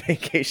 they're on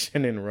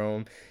vacation in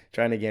Rome,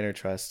 trying to gain her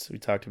trust. We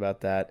talked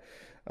about that.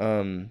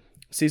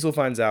 Cecil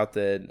finds out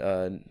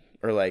that,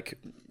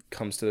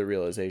 comes to the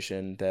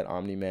realization that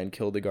Omni-Man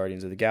killed the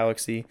Guardians of the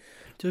Galaxy.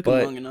 Took him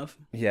long enough.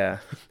 Yeah,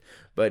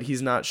 but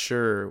he's not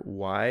sure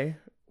why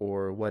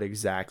or what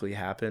exactly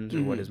happened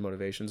or what his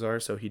motivations are.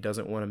 So he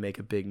doesn't want to make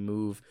a big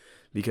move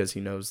because he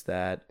knows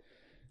that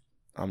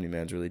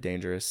Omni-Man's really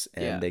dangerous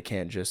and they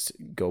can't just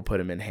go put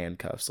him in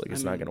handcuffs. Like,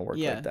 it's not going to work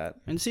like that.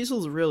 And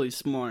Cecil's really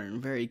smart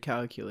and very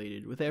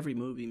calculated with every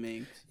move he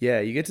makes. Yeah,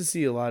 you get to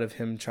see a lot of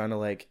him trying to,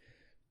 like,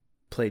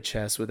 play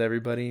chess with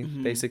everybody,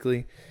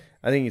 basically.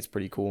 I think it's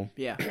pretty cool.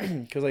 Yeah.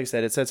 Because, like I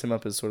said, it sets him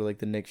up as sort of like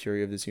the Nick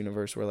Fury of this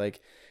universe where, like,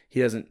 he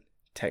doesn't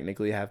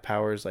technically have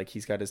powers. Like,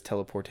 he's got his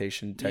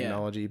teleportation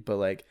technology, but,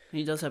 like...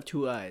 He does have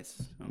 2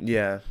 eyes. So.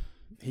 Yeah.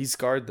 He's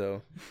scarred,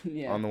 though,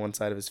 on the one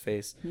side of his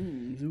face.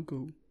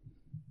 Zuko.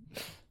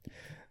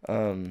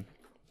 And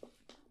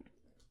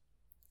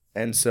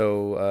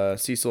so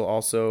Cecil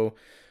also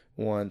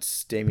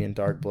wants Damien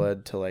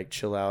Darkblood to like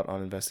chill out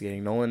on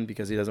investigating Nolan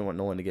because he doesn't want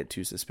Nolan to get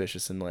too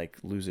suspicious and like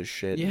lose his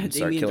shit and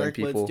start killing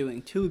people. Darkblood's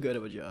doing too good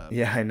of a job.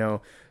 Yeah, I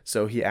know.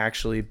 So he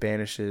actually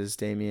banishes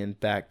Damien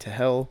back to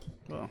hell,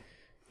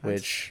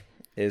 which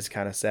is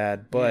kind of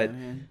sad. But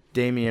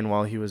Damien,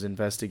 while he was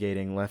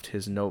investigating, left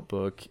his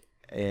notebook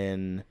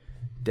in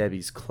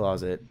Debbie's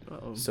closet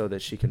so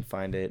that she can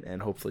find it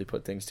and hopefully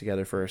put things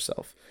together for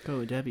herself.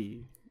 Go,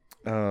 Debbie.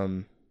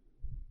 The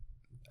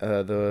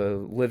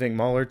living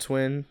Mahler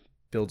twin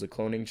builds a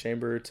cloning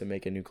chamber to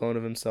make a new clone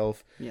of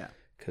himself. Yeah.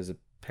 Because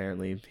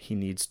apparently he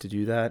needs to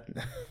do that.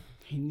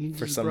 He needs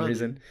for some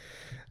reason.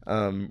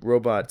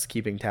 Robot's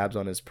keeping tabs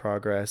on his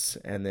progress,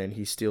 and then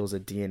he steals a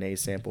DNA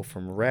sample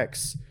from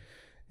Rex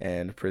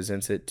and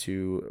presents it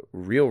to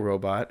real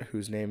Robot,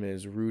 whose name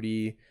is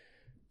Rudy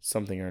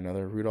something or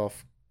another.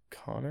 Rudolph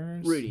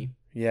Connors? Rudy.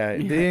 Yeah,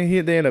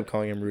 they end up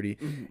calling him Rudy.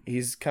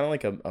 He's kind of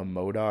like a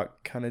MODOK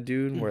kind of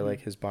dude where like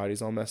his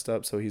body's all messed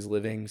up, so he's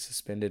living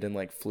suspended in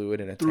like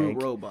fluid in a tank. Through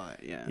a robot,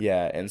 yeah.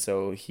 Yeah, and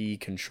so he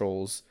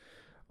controls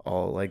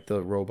all like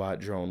the robot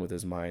drone with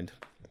his mind.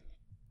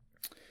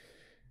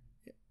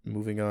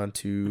 Moving on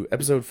to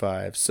episode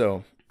 5.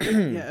 So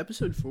yeah,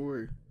 episode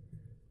 4.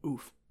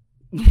 Oof.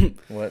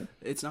 What?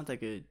 It's not that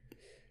good.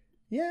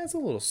 Yeah, it's a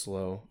little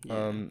slow.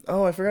 Yeah.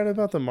 I forgot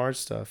about the Mars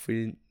stuff.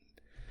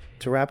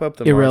 To wrap up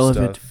the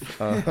Irrelevant.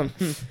 Mars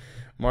stuff,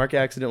 Mark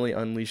accidentally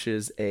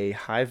unleashes a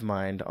hive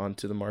mind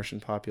onto the Martian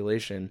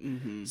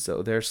population,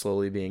 so they're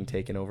slowly being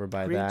taken over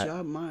by that. Great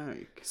job,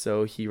 Mark.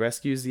 So he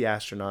rescues the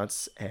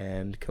astronauts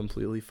and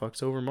completely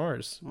fucks over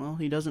Mars. Well,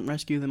 he doesn't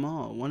rescue them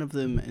all. One of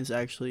them is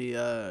actually...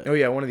 Oh,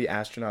 yeah, one of the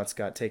astronauts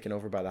got taken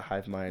over by the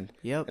hive mind.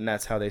 Yep. And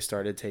that's how they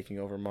started taking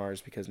over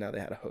Mars, because now they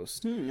had a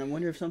host. I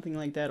wonder if something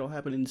like that will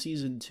happen in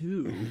season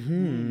 2.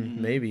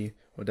 Maybe.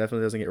 Well,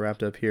 definitely doesn't get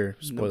wrapped up here.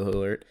 Spoiler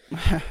alert.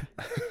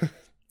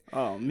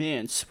 Oh,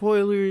 man.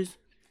 Spoilers.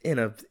 In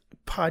a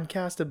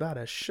podcast about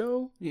a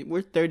show?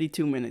 We're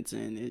 32 minutes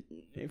in.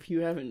 If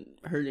you haven't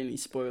heard any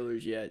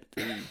spoilers yet,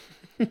 then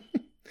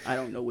I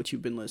don't know what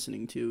you've been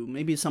listening to.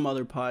 Maybe some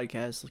other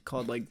podcast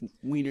called like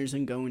Wieners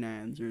and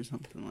Gonads or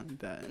something like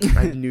that.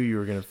 I knew you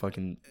were going to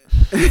fucking...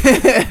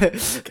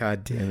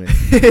 God damn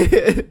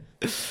it.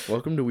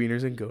 Welcome to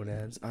Wieners and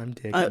Gonads. I'm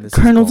Dick. And this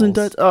Colonels is and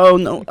Dutch. Oh,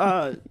 no.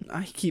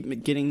 I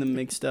keep getting them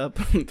mixed up.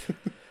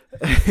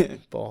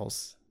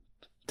 Balls.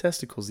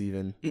 Testicles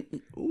even.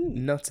 Ooh.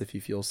 Nuts if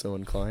you feel so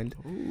inclined.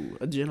 Ooh,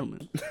 a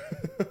gentleman.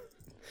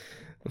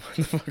 What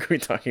the fuck are we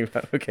talking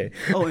about? Okay.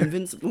 Oh,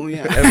 Invincible,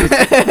 yeah.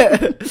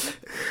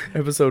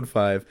 Episode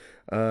 5.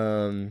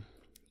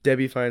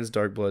 Debbie finds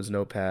Darkblood's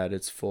notepad.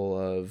 It's full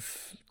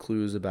of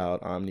clues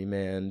about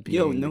Omni-Man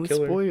being the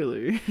killer.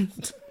 Spoiler.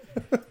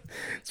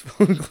 It's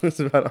full of clues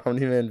about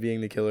Omni-Man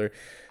being the killer.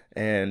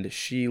 And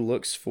she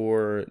looks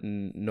for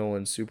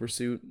Nolan's super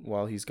suit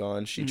while he's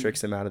gone. She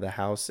tricks him out of the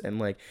house. And,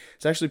 like,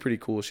 it's actually pretty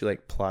cool. She,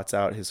 like, plots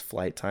out his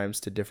flight times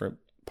to different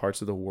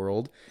parts of the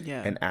world.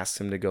 Yeah. And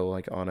asks him to go,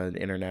 like, on an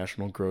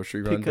international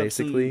grocery run,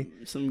 basically.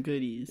 Some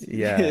goodies.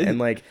 Yeah. And,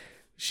 like,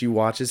 she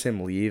watches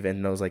him leave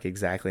and knows, like,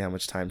 exactly how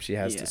much time she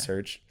has to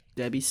search.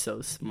 Debbie's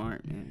so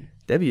smart, man.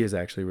 Debbie is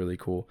actually really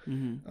cool.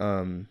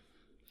 Because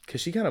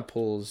she kind of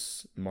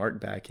pulls Mark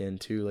back in,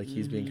 too. Like,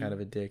 he's being kind of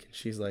a dick. And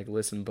she's like,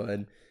 listen,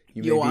 bud.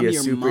 You may be a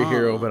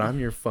superhero, but I'm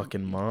your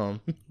fucking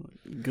mom.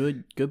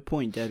 Good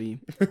point, Debbie.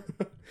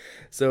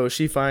 So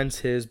she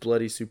finds his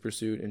bloody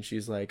supersuit, and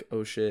she's like,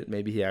 oh shit,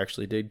 maybe he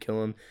actually did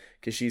kill him.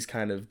 Because she's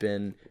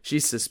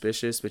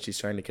suspicious, but she's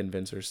trying to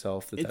convince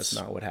herself that that's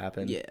not what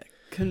happened. Yeah,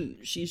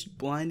 she's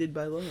blinded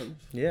by love.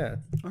 Yeah.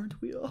 Aren't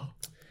we all?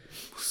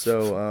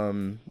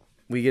 So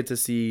we get to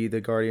see the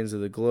Guardians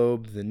of the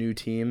Globe, the new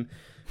team.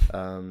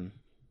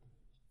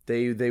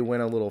 They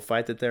win a little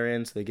fight that they're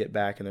in, so they get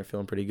back and they're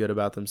feeling pretty good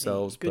about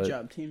themselves. Good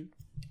job, team.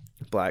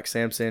 Black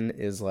Samson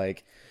is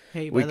like...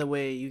 Hey, by the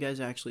way, you guys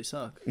actually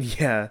suck.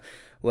 Yeah.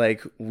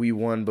 like, we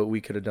won, but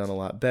we could have done a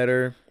lot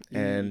better.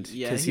 And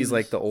because he's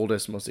like the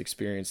oldest, most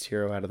experienced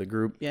hero out of the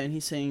group. Yeah, and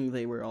he's saying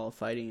they were all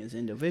fighting as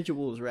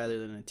individuals rather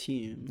than a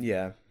team.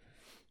 Yeah.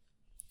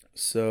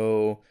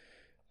 So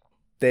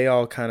they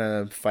all kind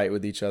of fight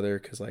with each other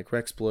because, like,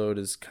 Rexplode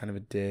is kind of a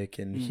dick,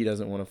 and he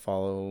doesn't want to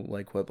follow,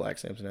 like, what Black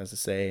Samson has to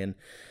say. And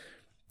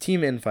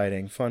team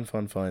infighting,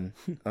 fun.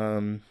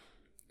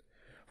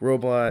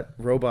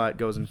 Robot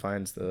goes and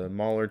finds the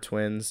Mauler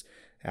twins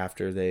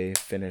after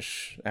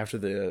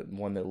the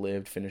one that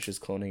lived finishes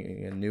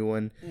cloning a new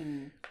one.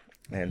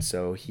 And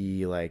so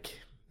he,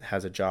 like,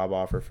 has a job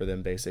offer for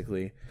them,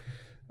 basically.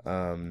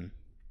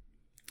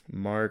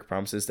 Mark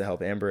promises to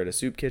help Amber at a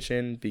soup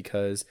kitchen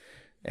because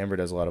Amber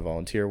does a lot of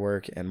volunteer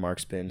work, and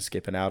Mark's been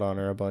skipping out on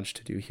her a bunch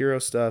to do hero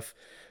stuff.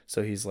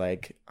 So he's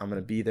like, I'm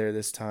going to be there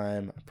this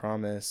time. I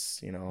promise.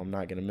 You know, I'm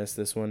not going to miss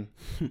this one.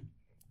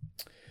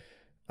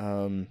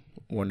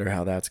 Wonder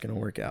how that's going to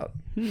work out.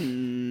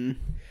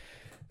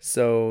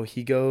 So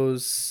he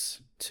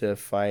goes to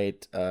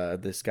fight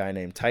this guy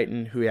named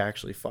Titan, who he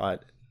actually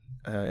fought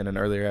in an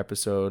earlier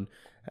episode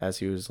as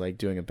he was, like,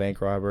 doing a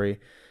bank robbery.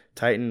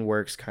 Titan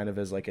works kind of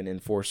as, like, an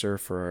enforcer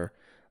for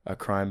a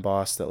crime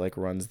boss that, like,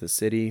 runs the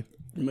city.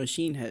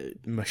 Machine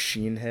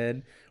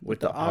Head with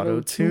the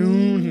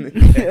auto-tune.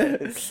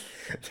 Yes.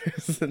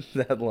 There's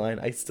that line.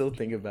 I still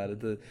think about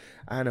it.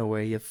 I know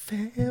where your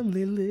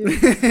family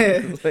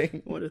lives.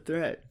 Like, what a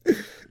threat.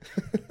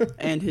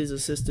 And his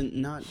assistant,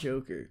 not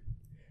Joker.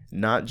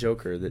 Not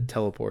Joker that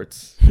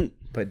teleports,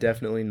 but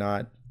definitely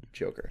not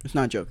Joker. It's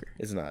not Joker.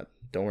 It's not.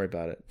 Don't worry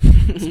about it.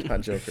 It's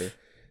not Joker.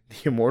 The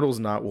Immortal's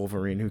not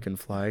Wolverine who can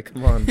fly.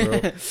 Come on, bro.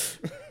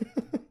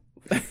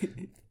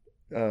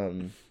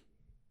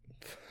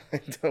 I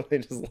totally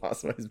just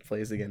lost my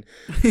place again.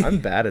 I'm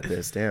bad at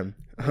this, damn.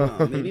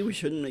 Maybe we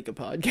shouldn't make a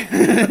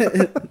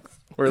podcast.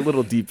 We're a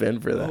little deep in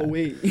for that. Oh,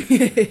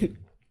 wait.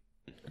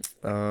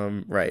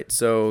 Right.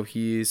 So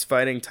he's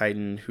fighting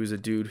Titan, who's a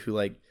dude who,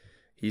 like,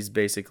 he's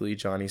basically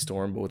Johnny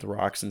Storm, but with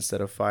rocks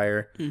instead of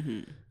fire.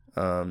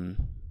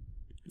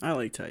 I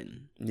like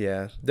Titan.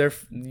 Yeah,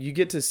 you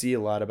get to see a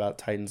lot about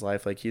Titan's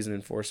life. Like, he's an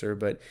enforcer,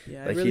 but yeah,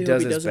 like, I really he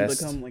does hope his doesn't best.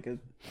 Become like a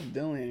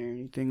villain or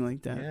anything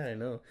like that. Yeah, I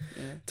know.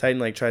 Yeah. Titan,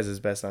 like, tries his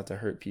best not to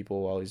hurt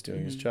people while he's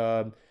doing his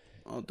job.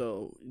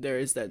 Although there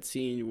is that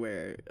scene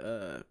where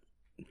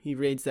he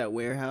raids that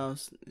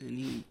warehouse and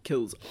he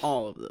kills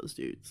all of those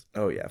dudes.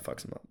 Oh yeah,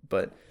 fucks them up.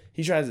 But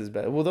he tries his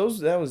best. Well,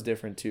 that was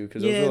different too,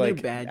 because those were,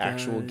 like, bad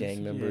actual guys.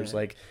 gang members. Yeah.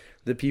 Like,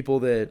 the people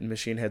that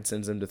Machine Head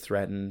sends him to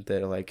threaten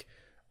that, like,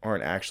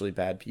 aren't actually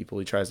bad people.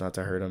 He tries not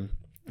to hurt them.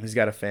 He's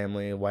got a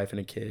family, a wife, and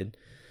a kid.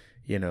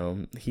 You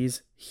know,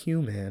 he's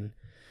human.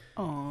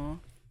 Aww.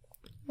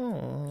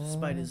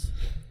 Despite his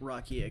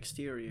rocky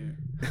exterior.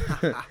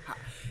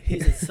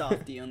 He's a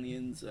softie on the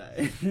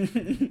inside.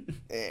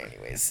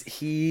 Anyways,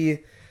 he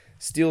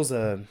steals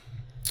a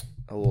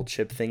little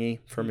chip thingy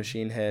from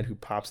Machine Head, who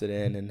pops it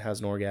in and has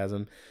an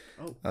orgasm.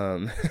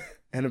 And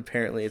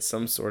apparently it's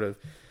some sort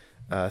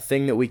of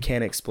thing that we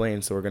can't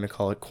explain, so we're going to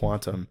call it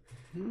quantum.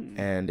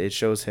 And it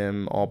shows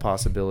him all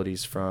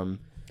possibilities from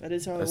that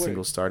is how a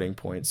single starting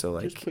point. So,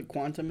 like, just put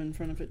quantum in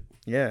front of it.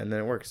 Yeah, and then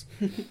it works.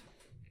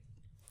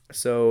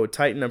 So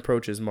Titan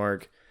approaches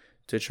Mark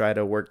to try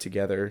to work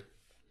together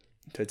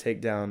to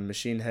take down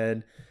Machine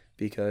Head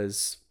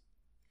because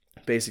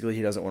basically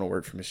he doesn't want to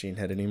work for Machine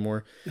Head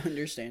anymore.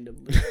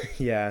 Understandably.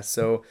 Yeah,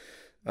 so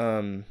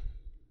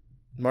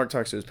Mark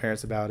talks to his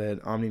parents about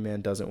it.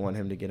 Omni-Man doesn't want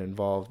him to get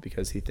involved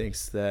because he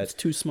thinks that it's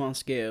too small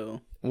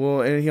scale.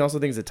 Well, and he also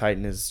thinks that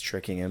Titan is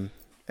tricking him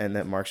and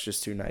that Mark's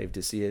just too naive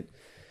to see it.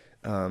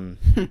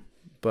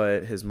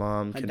 But his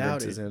mom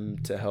convinces him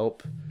to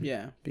help.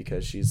 Yeah.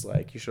 Because she's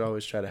like, you should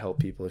always try to help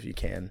people if you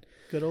can.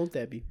 Good old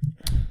Debbie.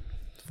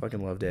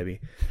 Fucking love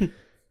Debbie.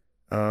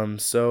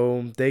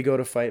 So they go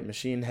to fight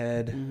Machine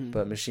Head,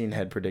 but Machine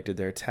Head predicted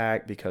their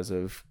attack because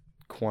of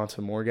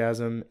quantum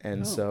orgasm.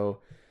 And so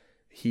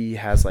he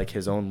has, like,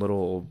 his own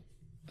little...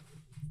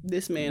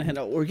 This man had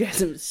an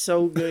orgasm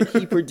so good,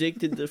 he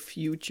predicted the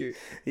future.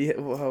 Yeah,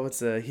 well,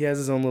 he has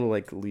his own little,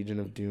 like, Legion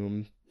of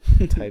Doom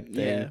type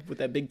thing. Yeah, with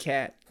that big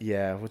cat.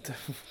 Yeah, with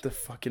the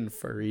fucking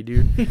furry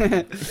dude.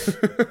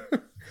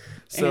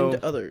 So,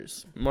 and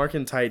others. Mark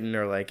and Titan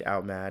are, like,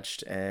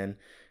 outmatched, and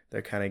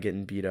they're kind of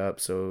getting beat up.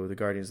 So the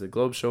Guardians of the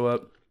Globe show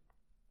up,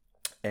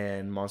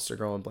 and Monster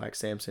Girl and Black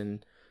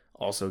Samson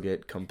also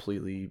get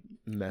completely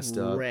messed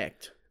up.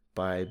 Wrecked.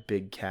 By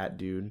Big Cat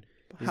Dude.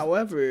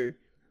 However,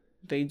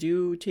 they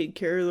do take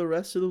care of the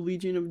rest of the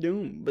Legion of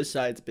Doom,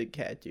 besides Big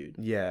Cat Dude.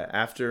 Yeah,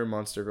 after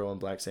Monster Girl and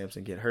Black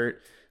Samson get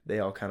hurt, they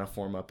all kind of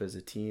form up as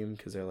a team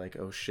because they're like,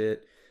 oh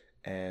shit.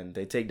 And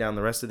they take down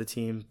the rest of the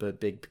team,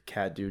 but Big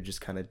Cat Dude just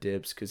kind of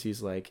dips because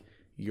he's like,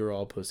 you're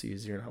all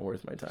pussies, you're not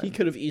worth my time. He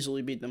could have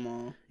easily beat them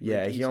all.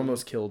 Yeah, he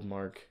almost killed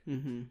Mark.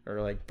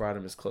 Or, like, brought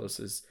him as close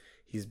as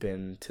he's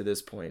been to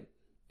this point.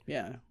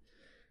 Yeah.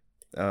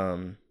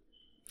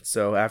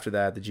 So after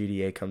that, the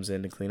GDA comes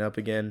in to clean up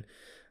again.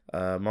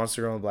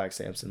 Monster Girl and Black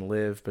Samson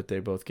live, but they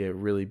both get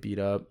really beat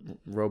up.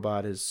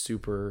 Robot is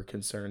super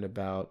concerned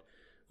about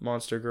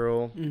Monster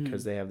Girl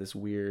because they have this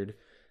weird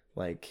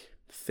like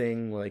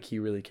thing, like he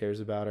really cares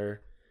about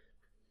her.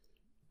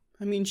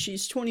 I mean,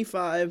 she's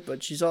 25,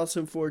 but she's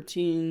also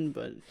 14,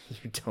 but...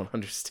 You don't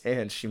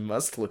understand. She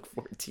must look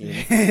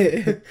 14.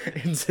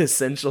 It's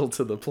essential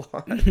to the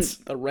plot.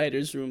 The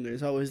writer's room,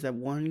 there's always that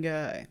one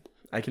guy.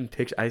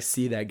 I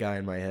see that guy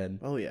in my head.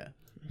 Oh, yeah.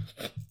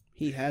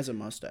 He has a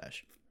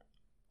mustache.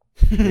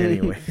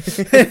 Anyway.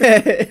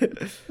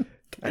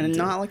 And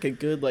not like a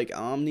good, like,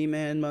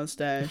 Omni-Man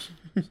mustache.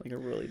 It's like a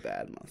really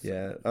bad mustache.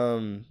 Yeah.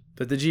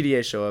 But the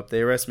GDA show up.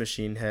 They arrest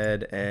Machine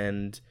Head,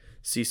 and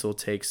Cecil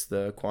takes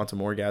the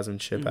quantum orgasm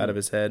chip out of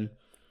his head.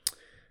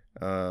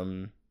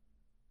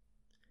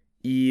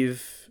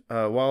 Eve,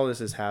 while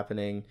this is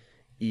happening,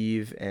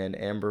 Eve and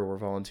Amber were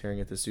volunteering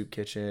at the soup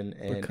kitchen,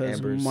 and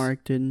because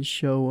Mark didn't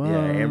show up.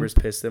 Yeah, Amber's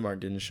pissed that Mark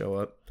didn't show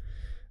up.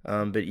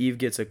 But Eve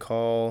gets a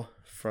call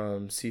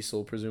from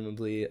Cecil,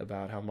 presumably,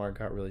 about how Mark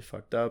got really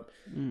fucked up.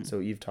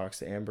 So Eve talks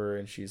to Amber,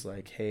 and she's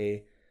like,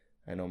 hey,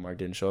 I know Mark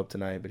didn't show up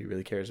tonight, but he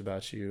really cares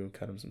about you.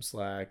 Cut him some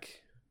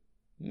slack.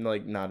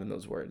 Like, not in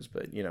those words,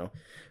 but, you know,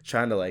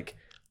 trying to, like,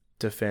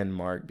 defend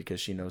Mark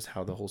because she knows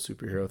how the whole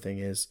superhero thing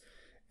is,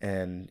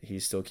 and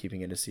he's still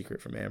keeping it a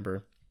secret from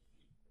Amber.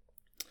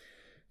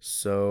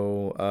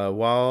 So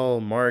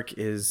while Mark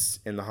is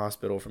in the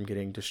hospital from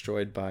getting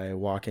destroyed by a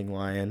walking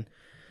lion,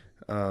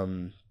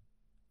 the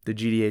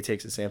GDA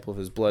takes a sample of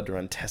his blood to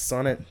run tests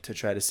on it to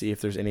try to see if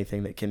there's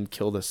anything that can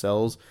kill the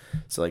cells.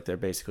 So, like, they're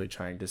basically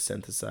trying to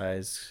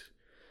synthesize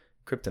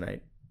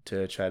kryptonite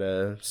to try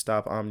to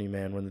stop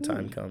Omni-Man when the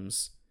time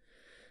comes.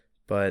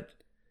 But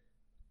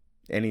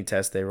any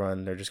test they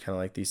run, they're just kind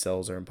of like, these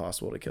cells are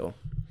impossible to kill.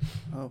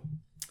 Oh.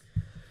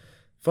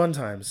 Fun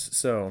times.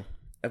 So,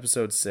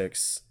 episode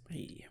 6.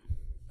 Hey.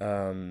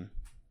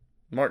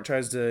 Mark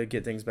tries to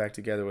get things back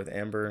together with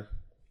Amber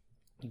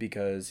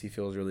because he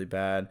feels really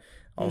bad.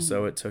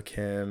 Also, it took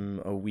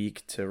him a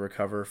week to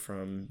recover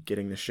from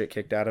getting the shit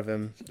kicked out of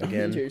him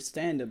again.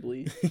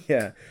 Understandably.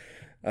 Yeah.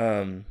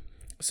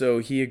 So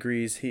he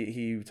agrees.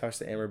 He talks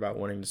to Amber about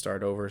wanting to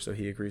start over, so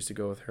he agrees to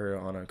go with her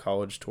on a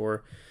college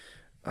tour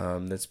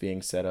that's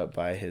being set up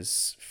by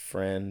his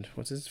friend.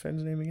 What's his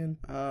friend's name again?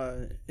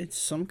 It's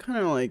some kind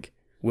of like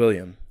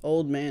William.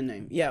 Old man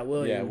name. Yeah,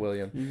 William. Yeah,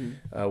 William.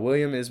 Mm-hmm.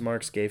 William is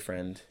Mark's gay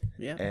friend.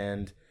 Yeah.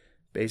 And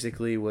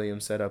basically, William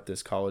set up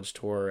this college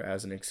tour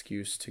as an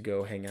excuse to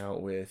go hang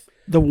out with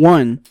the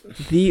one,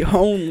 the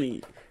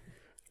only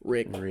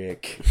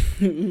Rick.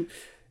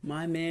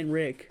 My man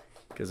Rick.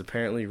 Because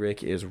apparently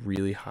Rick is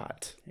really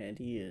hot. And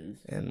he is.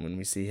 And when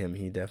we see him,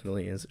 he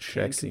definitely is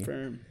sexy.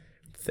 Confirm.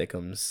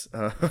 Thickums.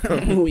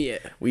 Oh, yeah.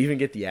 We even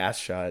get the ass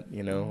shot,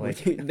 you know?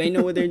 Like they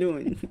know what they're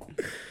doing.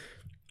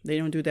 They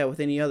don't do that with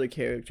any other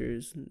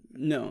characters.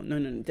 No.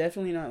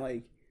 Definitely not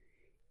like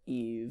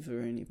Eve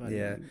or anybody.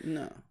 Yeah.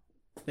 No.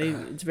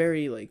 It's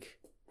very like,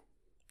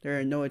 there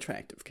are no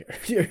attractive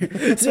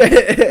characters.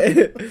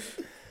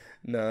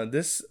 No,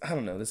 I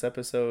don't know, this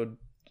episode,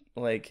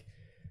 like,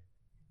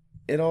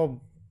 it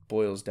all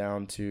boils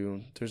down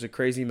to there's a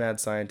crazy mad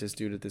scientist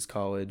dude at this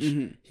college.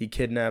 He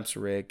kidnaps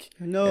Rick.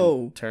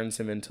 No. Turns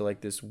him into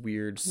like this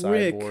weird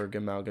cyborg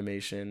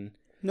amalgamation.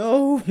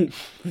 No.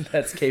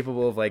 That's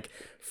capable of like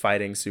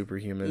fighting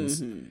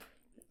superhumans.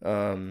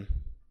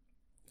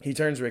 He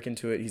turns Rick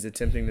into it. He's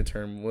attempting to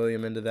turn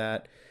William into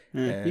that.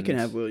 You can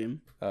have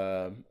William.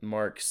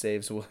 Mark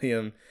saves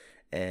William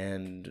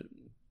and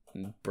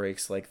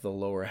breaks like the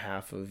lower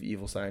half of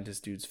evil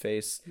scientist dude's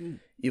face.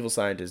 Evil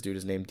scientist dude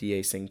is named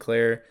D.A.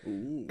 Sinclair.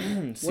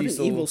 What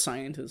an evil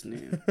scientist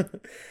name.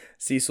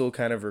 Cecil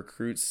kind of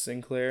recruits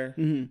Sinclair.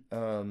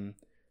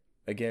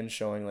 Again,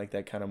 showing like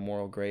that kind of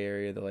moral gray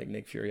area that like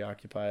Nick Fury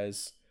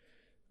occupies.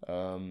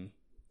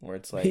 Where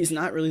it's like, he's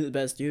not really the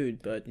best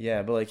dude, but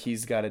yeah, but like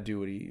he's got to do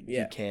what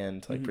he can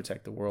to like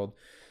protect the world.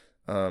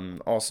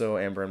 Also,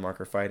 Amber and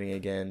Mark are fighting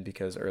again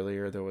because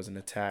earlier there was an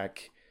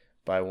attack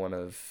by one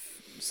of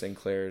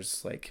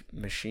Sinclair's like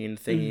machine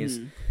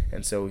thingies,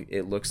 and so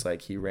it looks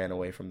like he ran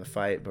away from the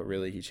fight, but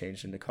really he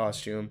changed into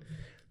costume.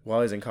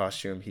 While he's in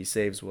costume, he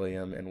saves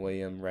William, and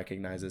William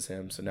recognizes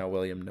him, so now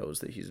William knows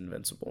that he's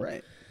invincible.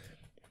 Right.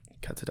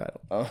 Cut the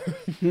title.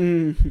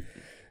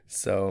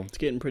 So it's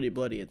getting pretty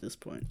bloody at this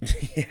point.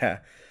 Yeah.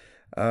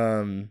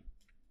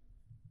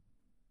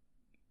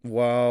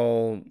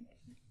 While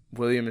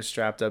William is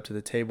strapped up to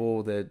the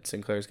table that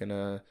Sinclair's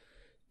gonna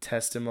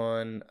test him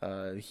on,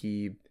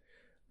 he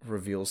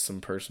reveals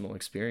some personal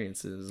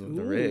experiences with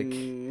Rick,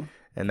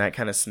 and that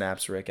kind of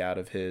snaps Rick out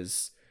of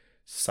his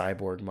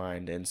cyborg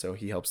mind, and so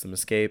he helps them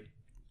escape.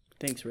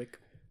 Thanks, Rick.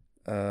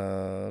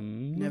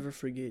 Never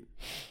forget.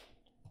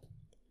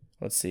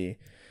 Let's see.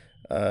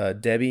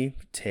 Debbie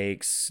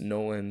takes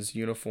Nolan's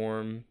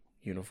uniform,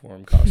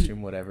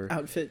 costume, whatever.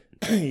 Outfit.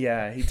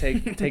 Yeah, he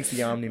takes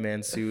the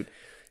Omni-Man suit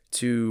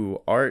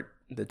to Art,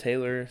 the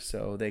tailor,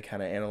 so they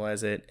kind of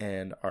analyze it,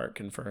 and Art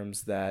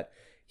confirms that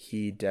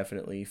he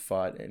definitely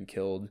fought and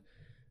killed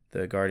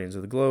the Guardians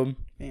of the Globe.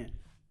 Man.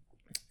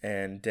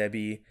 And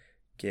Debbie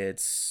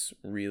gets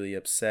really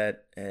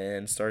upset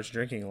and starts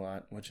drinking a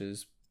lot, which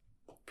is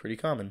pretty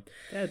common.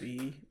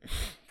 Debbie.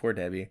 Poor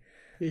Debbie.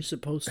 You're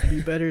supposed to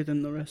be better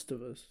than the rest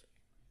of us.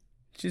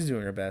 She's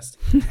doing her best.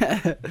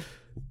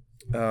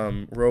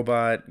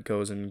 Robot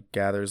goes and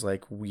gathers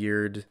like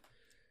weird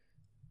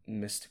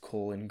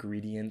mystical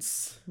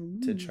ingredients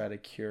to try to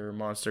cure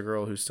Monster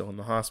Girl, who's still in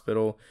the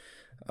hospital.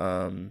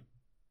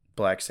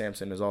 Black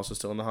Samson is also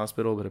still in the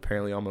hospital, but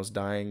apparently almost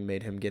dying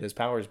made him get his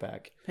powers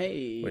back.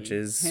 Hey, which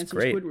is handsome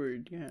great.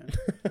 Squidward, yeah.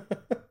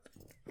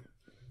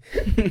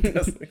 It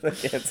does look like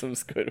handsome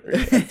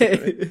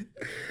Squidward.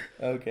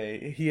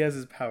 Okay, he has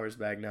his powers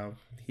back now.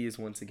 He is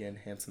once again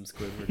handsome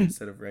Squidward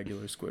instead of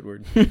regular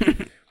Squidward.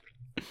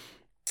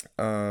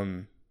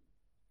 The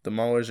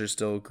Maulers are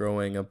still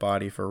growing a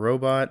body for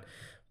Robot,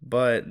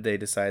 but they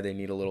decide they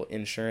need a little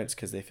insurance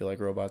because they feel like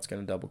Robot's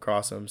going to double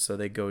cross them. So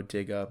they go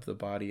dig up the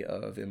body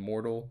of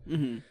Immortal,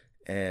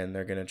 and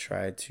they're going to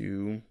try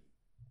to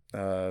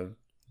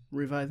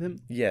revive him.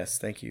 Yes,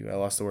 thank you. I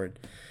lost the word.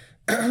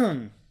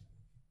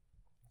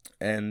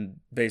 And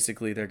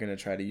basically, they're going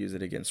to try to use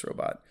it against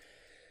Robot.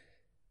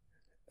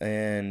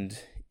 And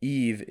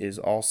Eve is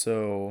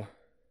also...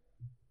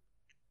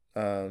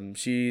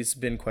 she's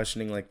been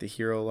questioning like the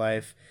hero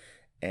life,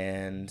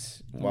 and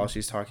while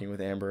she's talking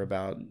with Amber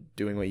about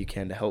doing what you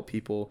can to help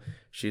people,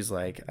 she's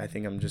like, I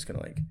think I'm just going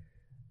to like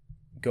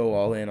go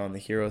all in on the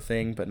hero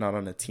thing, but not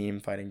on a team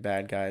fighting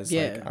bad guys.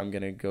 Yeah. Like I'm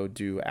going to go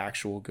do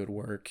actual good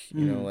work.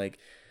 You know, like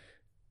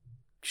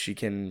she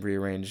can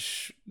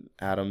rearrange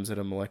atoms at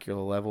a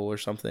molecular level or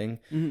something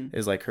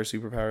is like her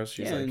superpowers.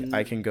 She's like,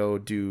 I can go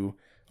do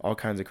all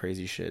kinds of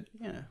crazy shit.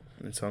 Yeah.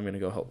 And so I'm going to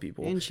go help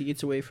people. And she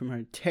gets away from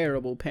her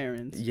terrible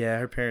parents. Yeah,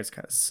 her parents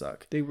kind of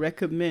suck. They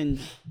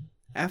recommend,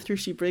 after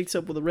she breaks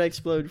up with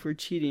Rexplode for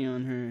cheating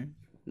on her,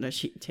 that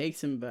she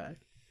takes him back.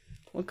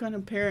 What kind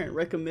of parent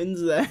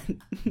recommends that?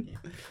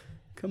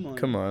 Come on.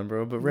 Come on,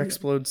 bro. But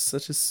Rexplode's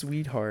such a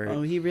sweetheart.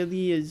 Oh, he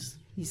really is.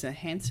 He's a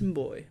handsome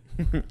boy.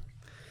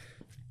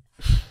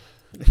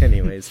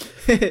 Anyways.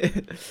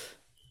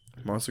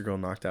 Monster Girl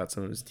knocked out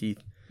some of his teeth.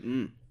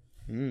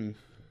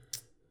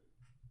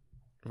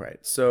 Right.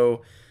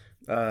 So,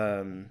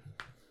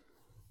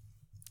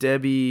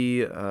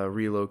 Debbie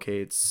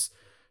relocates.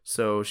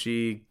 So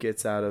she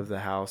gets out of the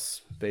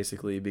house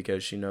basically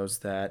because she knows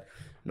that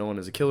Nolan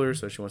is a killer,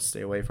 so she wants to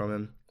stay away from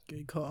him.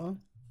 Good call.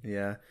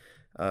 Yeah.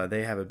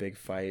 They have a big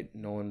fight.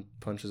 Nolan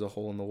punches a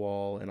hole in the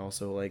wall and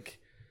also like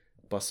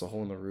busts a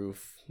hole in the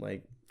roof.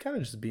 Like kind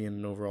of just being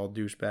an overall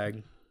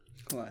douchebag.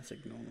 Classic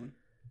Nolan.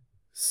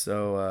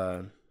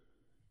 So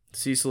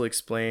Cecil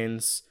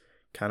explains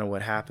kind of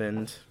what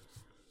happened,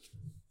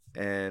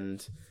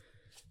 and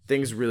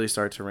things really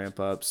start to ramp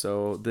up.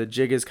 So the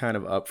jig is kind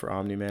of up for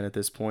Omni-Man at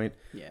this point.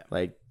 Yeah.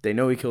 Like, they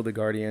know he killed the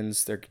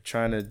Guardians. They're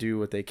trying to do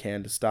what they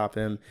can to stop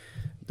him.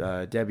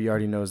 Debbie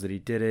already knows that he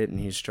did it, and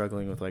he's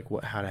struggling with, like,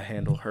 how to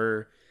handle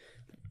her.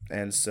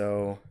 And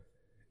so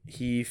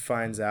he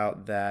finds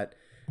out that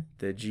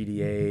the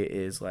GDA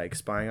is, like,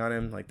 spying on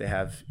him. Like, they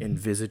have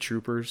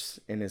Invisitroopers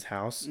in his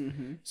house.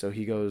 So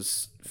he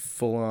goes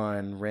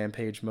full-on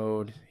rampage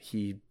mode.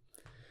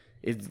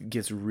 It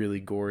gets really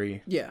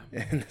gory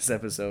in this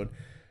episode.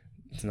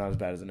 It's not as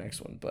bad as the next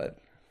one, but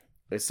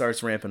it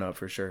starts ramping up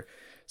for sure.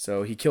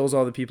 So he kills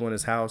all the people in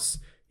his house.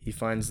 He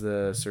finds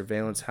the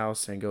surveillance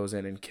house and goes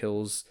in and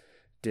kills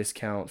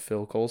Discount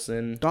Phil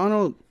Coulson.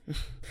 Donald,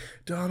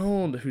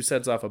 who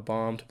sets off a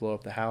bomb to blow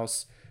up the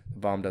house. The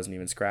bomb doesn't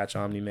even scratch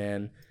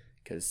Omni-Man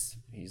because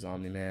he's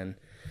Omni-Man.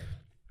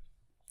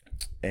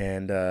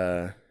 And,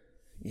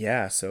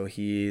 so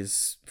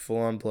he's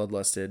full-on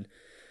bloodlusted.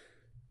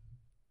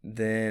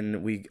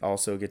 Then we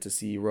also get to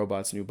see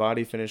Robot's new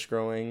body finish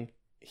growing.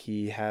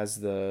 He has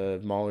the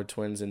Mauler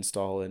twins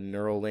install a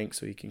Neuralink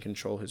so he can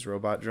control his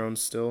robot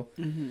drones still.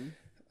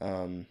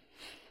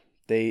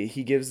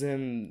 He gives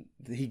them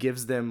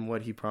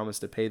what he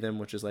promised to pay them,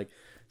 which is like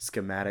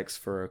schematics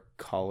for a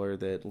collar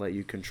that let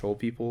you control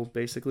people,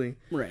 basically.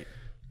 Right.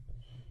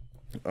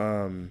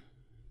 The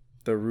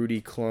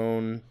Rudy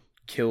clone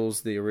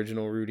kills the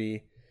original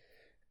Rudy.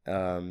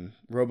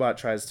 Robot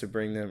tries to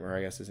bring them, or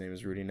I guess his name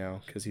is Rudy now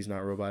because he's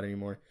not Robot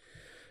anymore.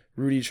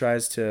 Rudy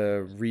tries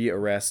to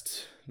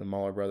re-arrest the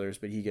Mauler brothers,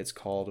 but he gets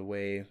called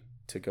away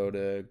to go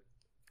to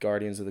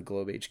Guardians of the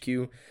Globe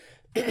HQ.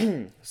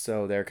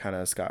 So they're kind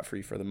of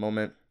scot-free for the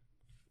moment.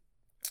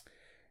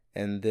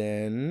 And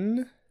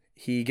then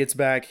he gets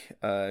back,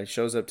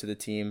 shows up to the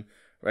team.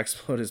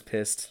 Rexplode is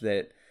pissed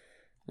that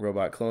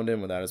Robot cloned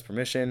him without his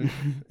permission.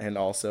 And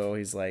also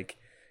he's like,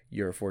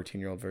 you're a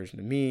 14-year-old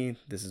version of me.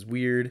 This is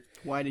weird.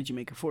 Why did you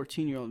make a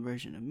 14-year-old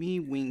version of me?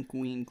 Wink,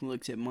 wink,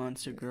 looks at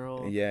Monster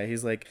Girl. Yeah,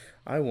 he's like,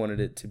 I wanted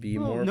it to be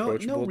more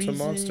approachable to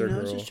Monster Girl.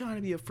 I was just trying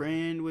to be a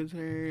friend with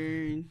her.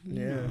 You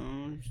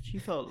know, she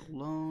felt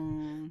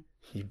alone.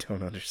 You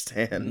don't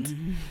understand.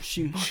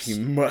 She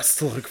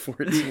must look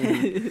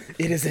 14.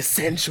 It is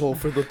essential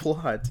for the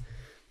plot.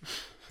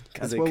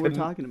 That's what we're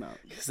talking about.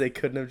 Because they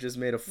couldn't have just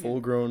made a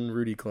full-grown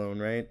Rudy clone,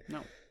 right?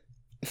 No.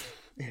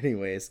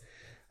 Anyways,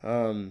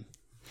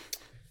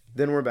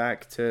 then we're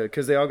back to,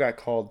 because they all got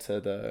called to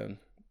the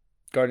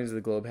Guardians of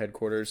the Globe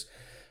headquarters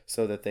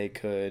so that they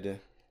could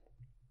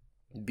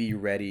be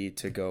ready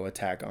to go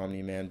attack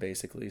Omni-Man,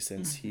 basically,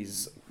 since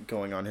he's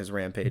going on his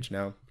rampage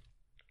now.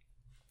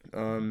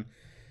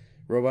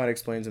 Robot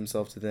explains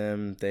himself to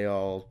them. They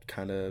all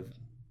kind of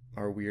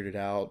are weirded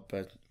out,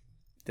 but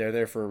they're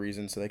there for a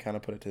reason, so they kind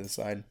of put it to the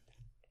side.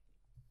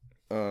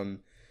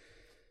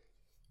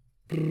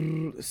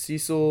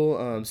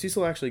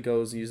 Cecil actually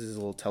uses his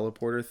little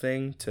teleporter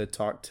thing to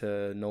talk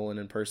to Nolan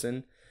in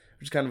person,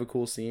 which is kind of a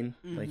cool scene.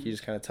 Like, he's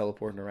just kind of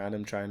teleporting around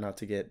him, trying not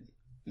to get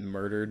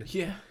murdered.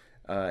 Yeah.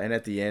 And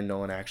at the end,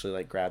 Nolan actually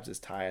like grabs his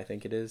tie, I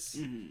think it is,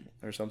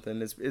 or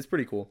something. It's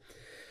pretty cool.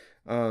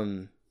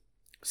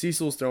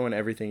 Cecil's throwing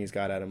everything he's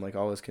got at him, like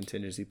all his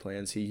contingency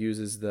plans. He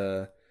uses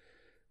the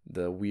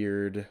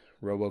weird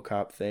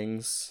RoboCop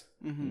things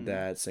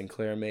that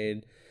Sinclair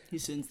made. He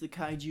sends the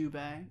kaiju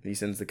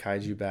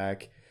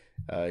back.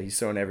 He's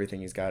throwing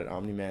everything he's got at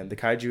Omni-Man. The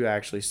kaiju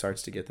actually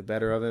starts to get the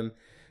better of him.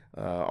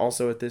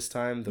 Also at this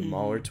time, the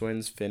Mauler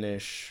twins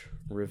finish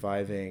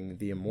reviving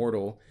the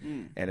Immortal,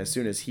 and as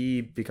soon as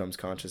he becomes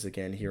conscious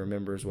again, he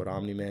remembers what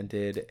Omni-Man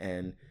did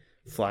and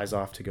flies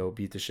off to go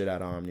beat the shit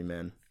out of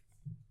Omni-Man.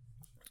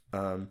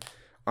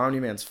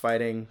 Omni-Man's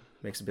fighting,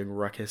 makes a big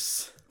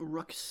ruckus.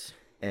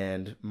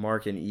 And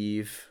Mark and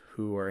Eve,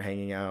 who are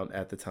hanging out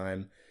at the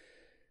time,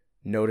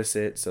 notice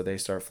it, so they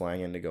start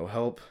flying in to go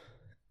help,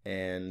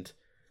 and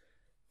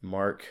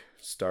Mark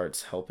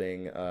starts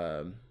helping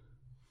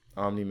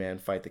Omni-Man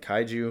fight the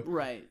kaiju.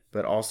 Right.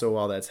 But also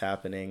while that's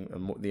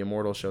happening, the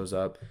Immortal shows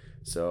up,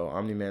 so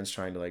Omni-Man's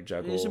trying to like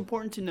juggle. It's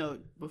important to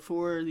note,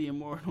 before the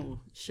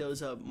Immortal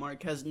shows up,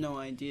 Mark has no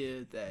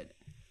idea that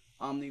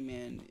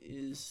Omni-Man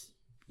is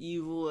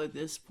evil at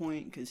this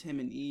point, because him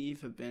and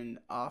Eve have been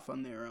off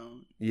on their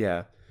own.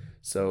 Yeah.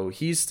 So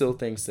he still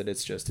thinks that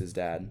it's just his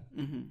dad.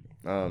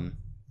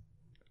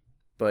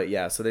 But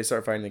yeah, so they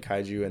start fighting the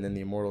kaiju, and then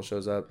the Immortal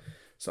shows up.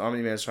 So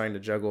Omni-Man's trying to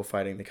juggle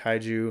fighting the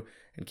kaiju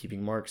and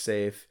keeping Mark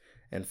safe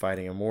and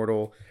fighting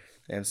Immortal.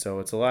 And so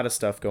it's a lot of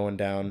stuff going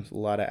down, a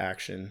lot of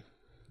action.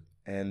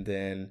 And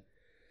then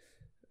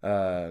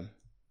that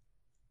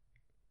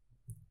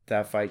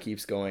fight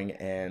keeps going,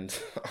 and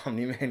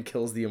Omni-Man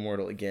kills the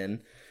Immortal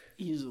again.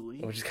 Easily.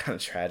 Which is kind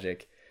of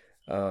tragic.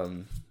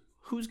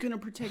 Who's going to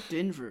protect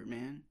Denver,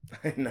 man?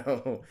 I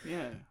know.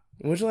 Yeah.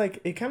 Which, like,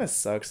 it kind of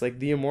sucks. Like,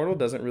 the Immortal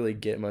doesn't really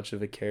get much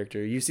of a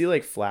character. You see,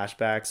 like,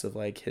 flashbacks of,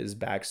 like, his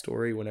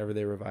backstory whenever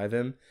they revive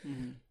him.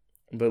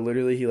 But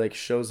literally, he, like,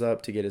 shows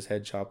up to get his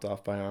head chopped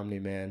off by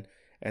Omni-Man,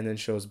 and then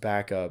shows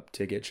back up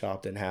to get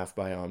chopped in half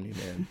by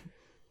Omni-Man.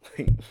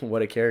 Like,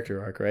 what a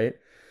character arc, right?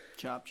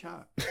 Chop,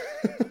 chop.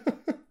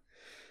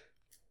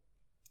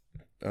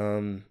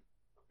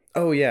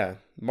 Oh, yeah.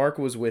 Mark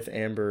was with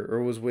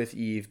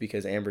Eve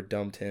because Amber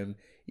dumped him,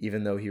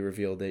 even though he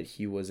revealed that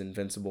he was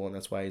invincible, and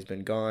that's why he's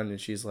been gone.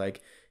 And she's like,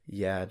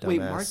 yeah, dumbass. Wait,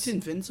 Mark's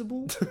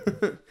invincible?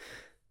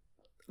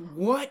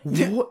 What?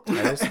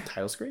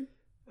 Title screen?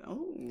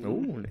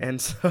 Oh.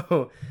 And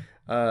so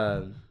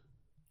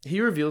he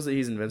reveals that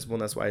he's invincible,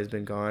 and that's why he's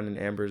been gone. And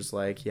Amber's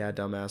like, yeah,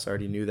 dumbass, I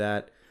already knew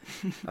that.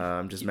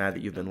 I'm just mad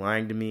that you've been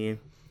lying to me.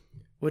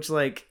 Which,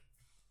 like,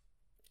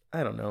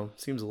 I don't know.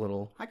 Seems a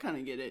little... I kind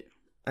of get it.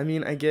 I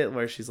mean, I get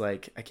where she's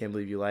like, I can't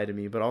believe you lied to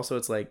me. But also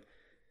it's like,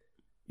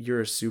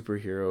 you're a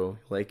superhero.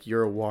 Like,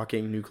 you're a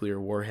walking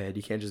nuclear warhead.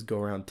 You can't just go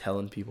around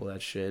telling people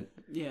that shit.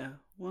 Yeah.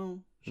 Well,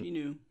 she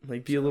knew.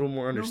 Like, be a little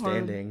more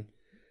understanding.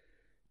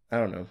 I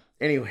don't know.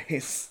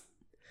 Anyways.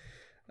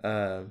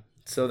 So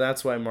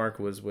that's why Mark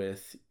was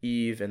with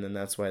Eve. And then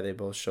that's why they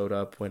both showed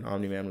up when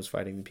Omni-Man was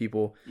fighting the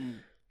people.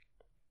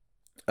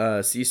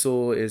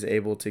 Cecil is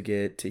able to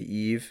get to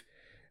Eve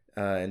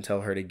and tell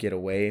her to get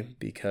away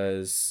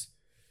because...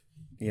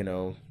 you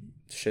know,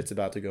 shit's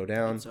about to go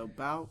down. It's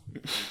about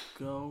to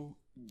go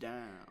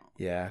down.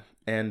 Yeah.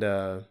 And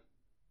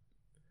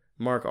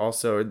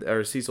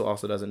Cecil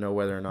also doesn't know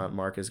whether or not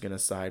Mark is going to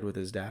side with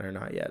his dad or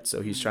not yet.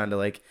 So he's trying to,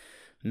 like,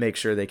 make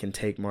sure they can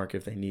take Mark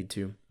if they need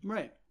to.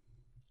 Right.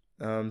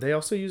 They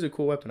also use a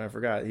cool weapon. I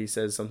forgot. He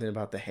says something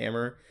about the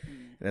hammer.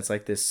 And it's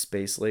like this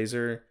space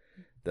laser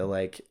that,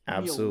 like,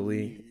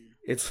 absolutely...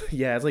 It's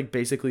like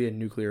basically a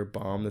nuclear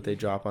bomb that they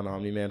drop on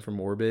Omni-Man from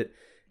orbit.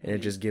 And it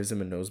just gives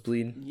him a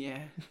nosebleed.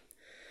 Yeah.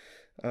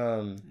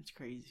 That's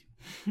crazy.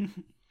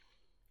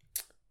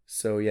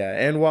 So, yeah.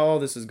 And while all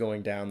this is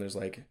going down, there's,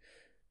 like,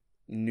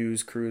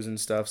 news crews and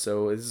stuff.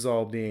 So, this is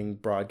all being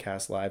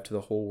broadcast live to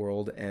the whole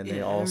world. And they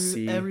all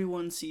see...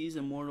 everyone sees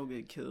Immortal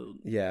get killed.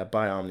 Yeah,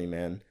 by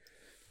Omni-Man.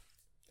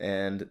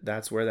 And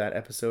that's where that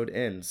episode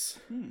ends.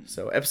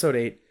 So, episode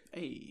 8.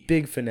 Hey.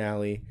 Big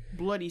finale.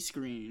 Bloody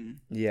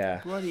screen.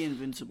 Yeah. Bloody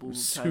Invincible.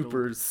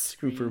 Super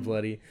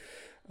bloody.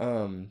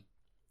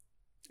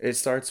 It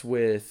starts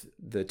with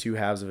the two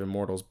halves of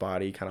Immortal's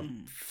body kind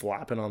of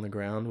flopping on the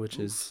ground, which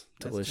is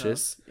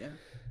delicious.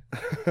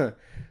 Yeah.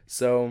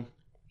 So,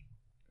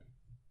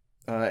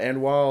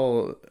 and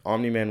while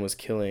Omni-Man was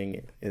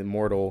killing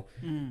Immortal,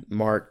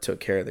 Mark took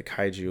care of the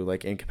kaiju,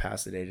 like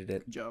incapacitated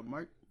it. Good job,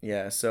 Mark.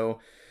 Yeah, so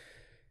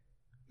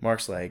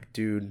Mark's like,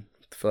 dude,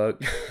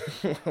 fuck.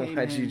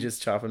 Why'd you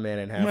just chop a man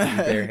in half with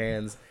your bare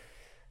hands?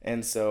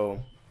 And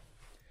so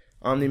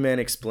Omni-Man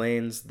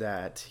explains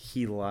that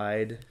he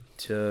lied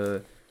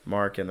to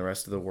Mark and the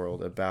rest of the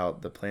world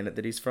about the planet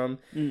that he's from.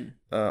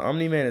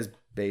 Omni-Man is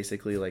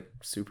basically like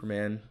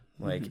Superman,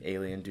 like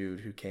alien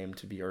dude who came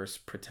to be Earth's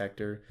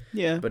protector.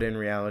 Yeah. But in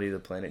reality, the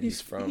planet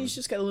he's from... He's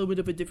just got a little bit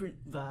of a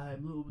different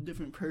vibe, a little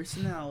different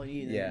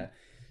personality than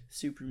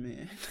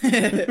Superman.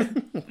 A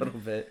little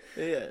bit.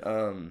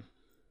 Yeah.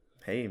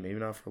 Hey, maybe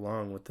not for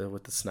long with the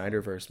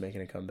Snyderverse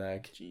making a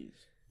comeback. Jeez.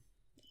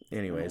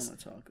 Anyways. I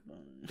don't want to talk about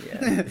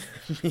it.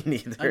 Yeah, me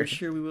neither. I'm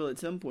sure we will at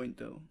some point,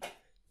 though.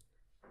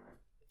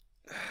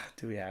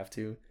 Do we have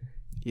to?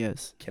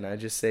 Yes. Can I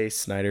just say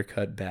Snyder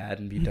cut bad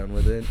and be done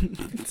with it?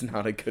 It's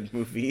not a good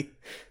movie.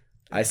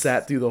 I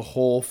sat through the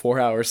whole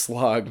 4-hour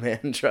slog,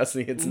 man. Trust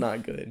me, it's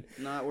not good.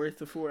 Not worth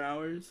the 4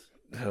 hours?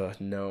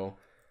 No.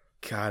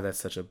 God, that's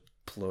such a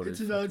bloated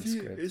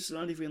script. It's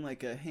not even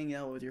like a hang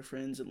out with your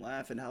friends and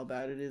laugh at how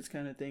bad it is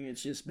kind of thing.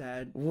 It's just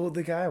bad. Well,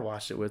 the guy I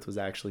watched it with was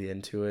actually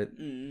into it.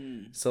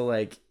 So,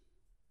 like,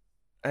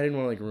 I didn't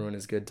want to, like, ruin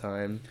his good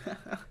time.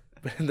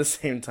 But at the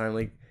same time,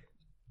 like,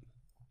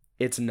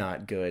 it's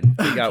not good.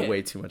 He got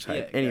way too much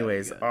hype.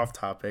 Anyways, off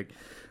topic.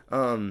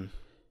 Omni-Man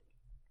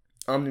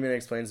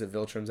explains that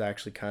Viltrum's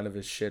actually kind of a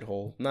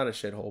shithole. Not a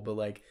shithole, but,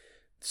 like,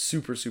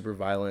 super, super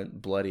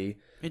violent, bloody.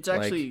 It's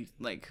actually,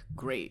 like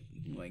great.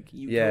 Like,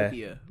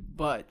 utopia.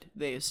 But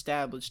they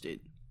established it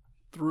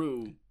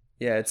through...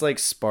 Yeah, it's like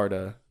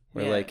Sparta.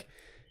 Where, like,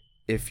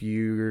 if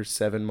you're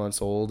 7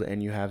 months old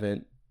and you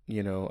haven't,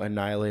 you know,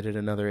 annihilated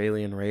another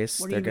alien race,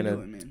 what they're are you gonna...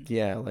 doing, man?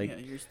 Yeah, like,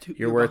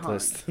 you're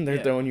worthless. Behind.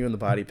 They're throwing you in the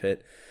body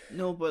pit.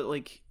 No, but,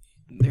 like,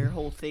 their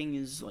whole thing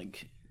is,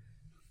 like,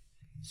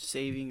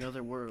 saving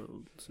other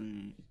worlds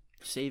and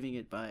saving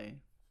it by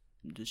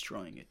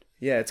destroying it.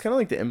 Yeah, it's kind of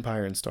like the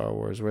Empire in Star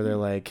Wars, where they're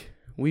like,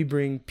 we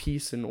bring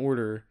peace and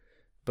order,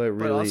 but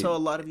really... But also, a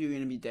lot of you are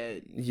going to be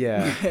dead.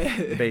 Yeah,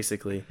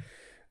 basically.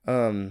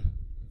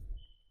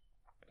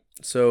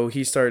 So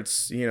he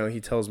starts, you know,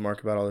 he tells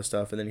Mark about all this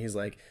stuff, and then he's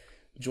like,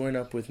 join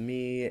up with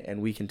me,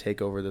 and we can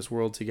take over this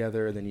world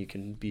together, and then you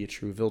can be a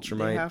true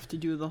Viltrumite. They have to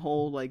do the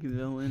whole, like,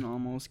 villain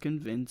almost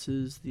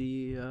convinces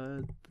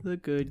the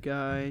good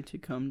guy to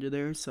come to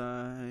their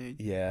side.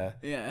 Yeah.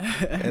 Yeah.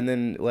 And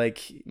then,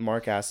 like,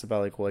 Mark asks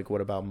about, like,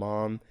 what about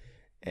Mom?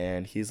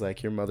 And he's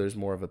like, your mother's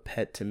more of a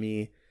pet to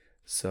me,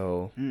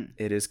 so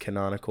it is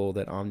canonical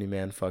that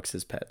Omni-Man fucks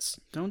his pets.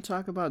 Don't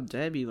talk about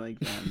Debbie like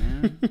that,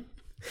 man.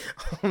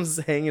 All I'm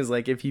saying is,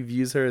 like, if he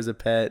views her as a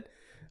pet,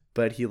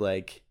 but he,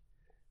 like,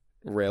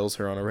 rails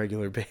her on a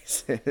regular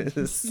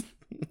basis,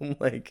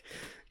 like,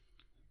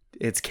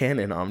 it's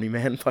canon.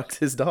 Omni-Man fucks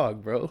his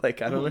dog, bro.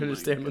 Like, I don't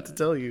understand what to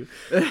tell you.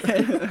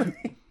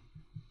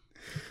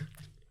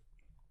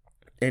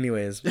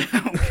 Anyways,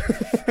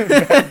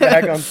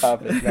 back on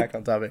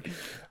topic.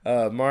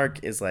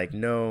 Mark is like,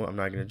 no, I'm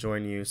not going to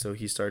join you. So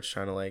he starts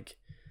trying to, like,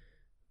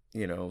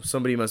 you know,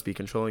 somebody must be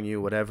controlling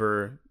you,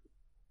 whatever.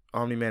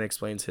 Omni-Man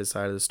explains his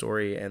side of the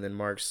story, and then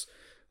Mark's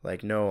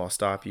like, no, I'll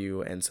stop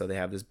you. And so they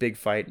have this big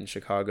fight in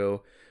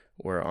Chicago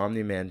where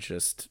Omni-Man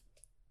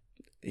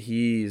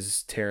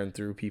he's tearing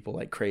through people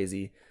like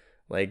crazy.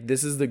 Like,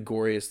 this is the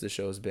goriest the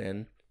show's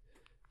been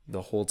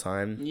the whole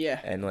time. Yeah.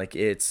 And, like,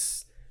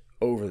 it's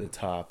over the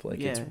top. Like,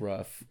 it's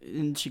rough.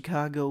 In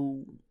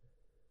Chicago...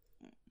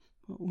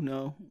 Oh,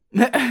 no.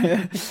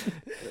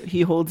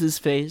 He holds his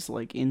face,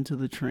 like, into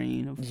the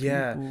train of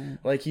people.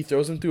 Like, he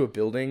throws him through a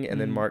building, and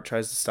then Mark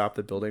tries to stop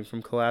the building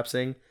from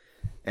collapsing,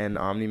 and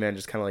Omni-Man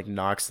just kind of, like,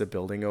 knocks the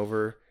building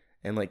over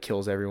and, like,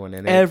 kills everyone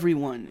in it.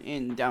 Everyone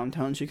in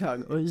downtown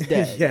Chicago is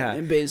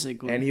dead.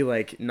 Basically. And he,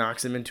 like,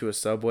 knocks him into a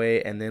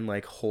subway and then,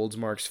 like, holds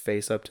Mark's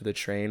face up to the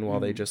train while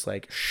they just,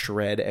 like,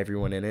 shred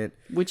everyone in it.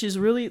 Which is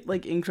really,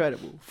 like,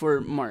 incredible for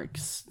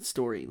Mark's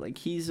story. Like,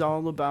 he's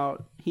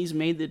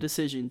made the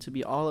decision to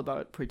be all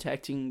about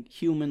protecting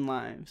human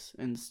lives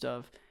and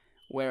stuff,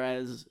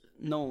 whereas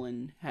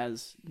Nolan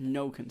has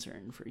no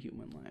concern for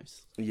human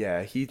lives.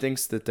 Yeah, he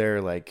thinks that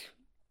they're, like,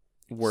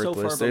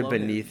 worthless. They're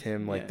beneath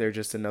him. Like, they're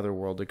just another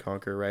world to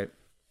conquer, right?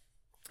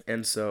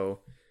 And so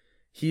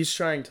he's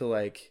trying to,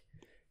 like,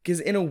 because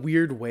in a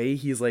weird way,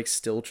 he's, like,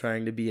 still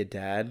trying to be a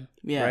dad,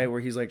 right? Where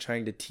he's, like,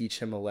 trying to teach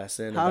him a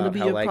lesson how about to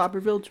be a proper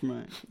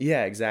Viltrumite.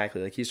 Yeah,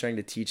 exactly. Like, he's trying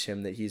to teach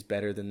him that he's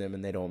better than them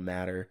and they don't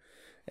matter.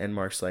 And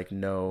Mark's like,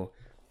 no,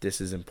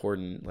 this is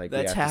important. Like, we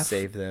have to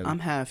save them. I'm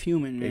half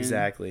human, man.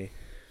 Exactly.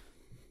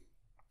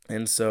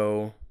 And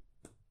so,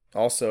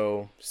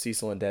 also,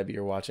 Cecil and Debbie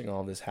are watching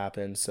all this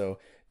happen, so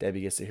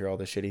Debbie gets to hear all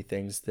the shitty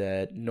things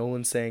that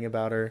Nolan's saying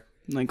about her.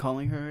 Like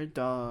calling her a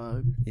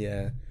dog.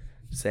 Yeah.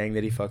 Saying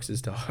that he fucks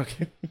his dog.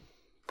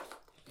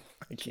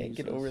 I can't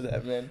get over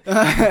that, man.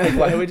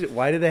 Like,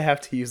 why do they have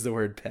to use the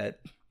word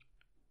pet?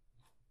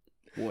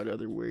 What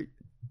other word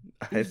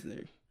is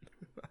there?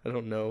 I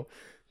don't know.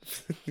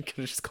 Could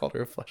have just called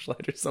her a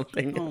fleshlight or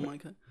something. Oh my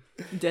god.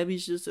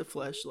 Debbie's just a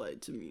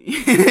fleshlight to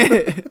me.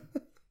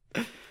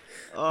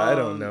 I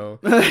don't know.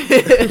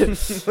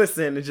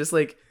 Listen, it's just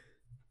like...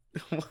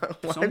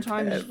 Why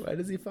sometimes pet? Why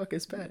does he fuck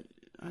his pet?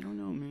 I don't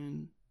know,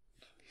 man.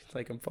 He's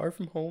like, I'm far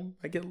from home.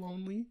 I get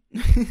lonely.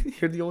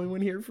 You're the only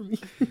one here for me.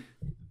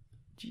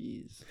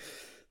 Jeez.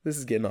 This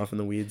is getting off in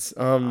the weeds.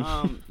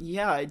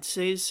 Yeah, I'd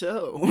say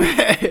so.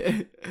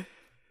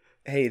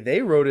 Hey,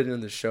 they wrote it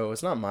in the show.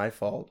 It's not my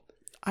fault.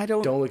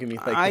 Don't look at me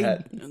like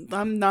that.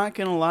 I'm not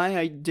gonna lie.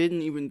 I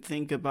didn't even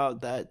think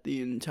about that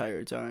the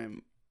entire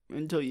time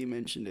until you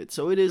mentioned it.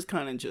 So it is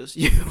kind of just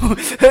you.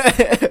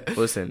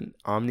 Listen,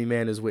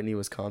 Omni-Man is Whitney,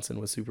 Wisconsin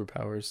with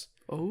superpowers.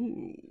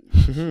 Oh,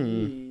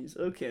 jeez.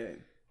 Okay.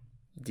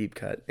 Deep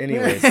cut.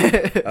 Anyways,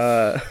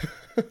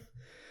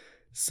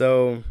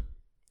 so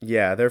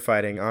yeah, they're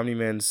fighting.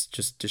 Omni-Man's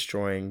just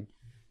destroying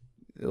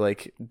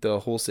like the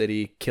whole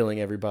city, killing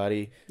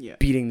everybody,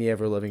 beating the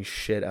ever-loving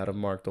shit out of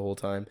Mark the whole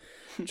time,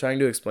 trying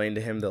to explain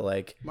to him that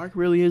like Mark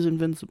really is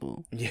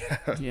invincible.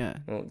 Yeah.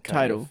 Well,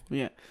 title.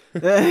 Yeah.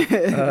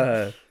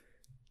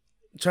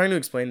 Trying to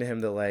explain to him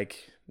that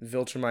like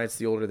Viltrumites,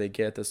 the older they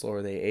get, the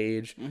slower they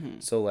age.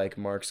 So like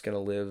Mark's gonna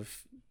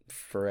live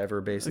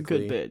forever, basically. A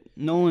good bit.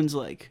 Nolan's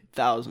like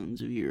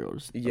thousands of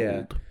years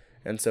old.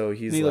 And so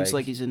he looks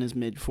like he's in his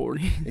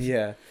mid-40s.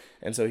 Yeah.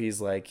 And so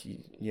he's like,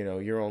 you know,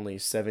 you're only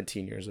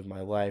 17 years of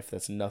my life.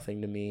 That's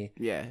nothing to me.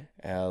 Yeah.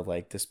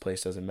 Like, this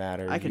place doesn't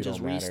matter. I can just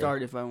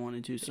restart if I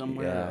wanted to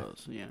somewhere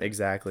else. Yeah.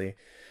 Exactly.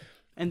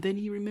 And then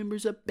he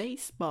remembers a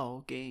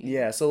baseball game.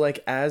 Yeah. So,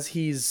 like, as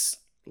he's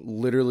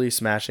literally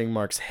smashing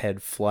Mark's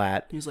head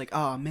flat, he's like,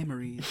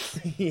 memories.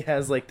 He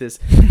has, like, this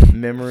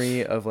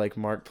memory of, like,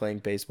 Mark playing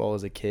baseball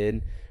as a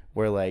kid,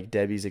 where like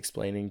Debbie's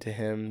explaining to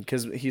him,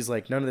 because he's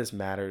like, none of this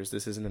matters,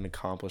 this isn't an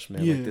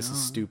accomplishment, like this is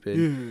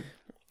stupid.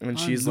 And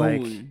she's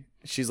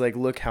like,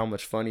 look how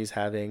much fun he's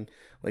having,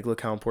 like look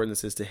how important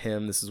this is to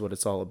him, this is what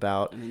it's all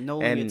about. And then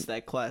Nolan gets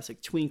that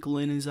classic twinkle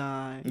in his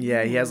eye.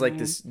 Yeah, he has like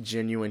this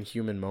genuine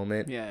human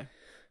moment. Yeah.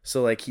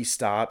 So like he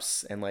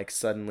stops, and like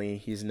suddenly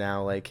he's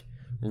now like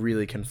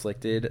really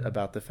conflicted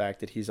about the fact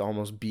that he's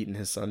almost beaten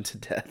his son to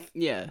death.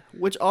 Yeah,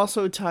 which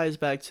also ties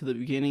back to the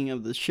beginning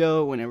of the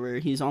show whenever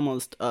he's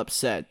almost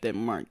upset that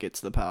Mark gets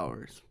the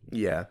powers.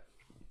 Yeah.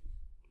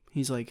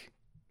 He's like,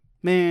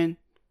 man,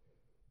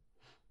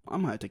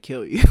 I'm gonna have to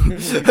kill you.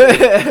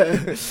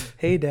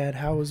 Hey, Dad,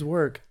 how was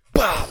work?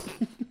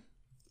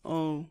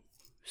 Oh,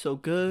 so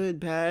good,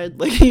 bad?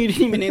 Like, you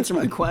didn't even answer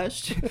my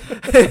question.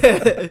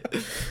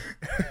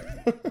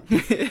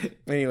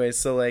 Anyway,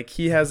 so like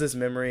he has this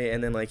memory,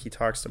 and then like he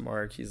talks to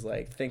Mark. He's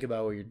like, think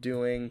about what you're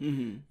doing.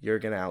 Mm-hmm. You're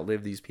gonna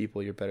outlive these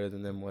people. You're better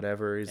than them.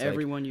 Whatever. He's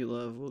everyone you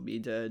love will be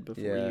dead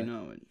before you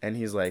know it. And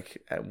he's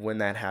like, when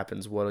that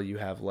happens, what do you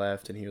have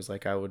left? And he was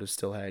like, I would have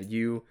still had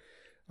you.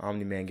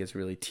 Omni-Man gets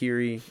really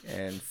teary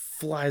and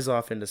flies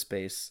off into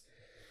space.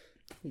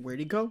 Where'd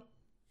he go?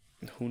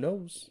 Who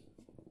knows?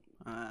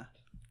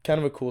 Kind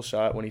of a cool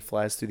shot when he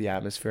flies through the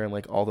atmosphere and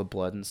like all the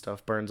blood and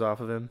stuff burns off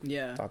of him.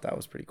 Yeah. Thought that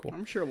was pretty cool.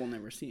 I'm sure we'll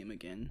never see him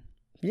again.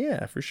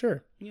 Yeah, for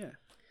sure. Yeah.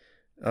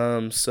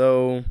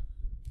 So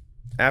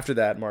after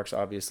that, Mark's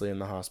obviously in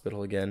the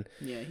hospital again.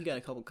 Yeah, he got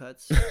a couple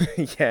cuts.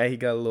 Yeah, he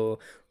got a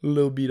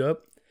little beat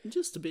up.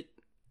 Just a bit.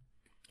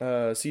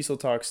 Cecil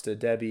talks to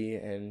Debbie,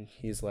 and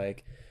he's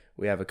like,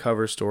 we have a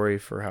cover story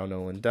for how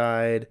Nolan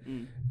died.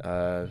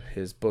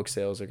 His book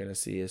sales are going to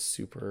see a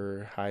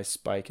super high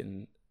spike,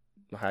 and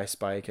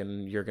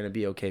you're going to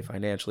be okay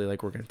financially.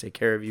 Like, we're going to take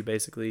care of you,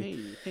 basically.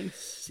 Hey, thanks,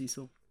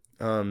 Cecil.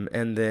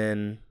 And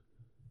then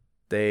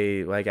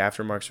they, like,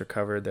 after Mark's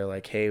recovered, they're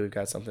like, hey, we've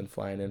got something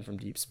flying in from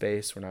deep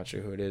space. We're not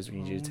sure who it is.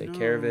 We need you to take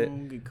care of it.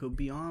 It could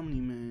be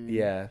Omni-Man.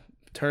 Yeah.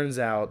 Turns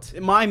out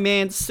my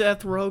man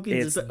Seth Rogen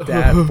is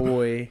that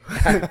boy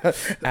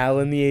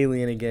Alan the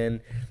alien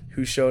again,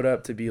 who showed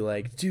up to be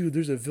like, dude,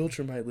 there's a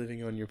Viltrumite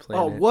living on your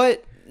planet. Oh,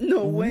 what?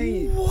 No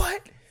way.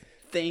 What?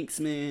 Thanks,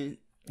 man.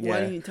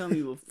 Why didn't you tell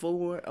me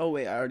before? Oh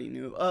wait, I already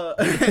knew.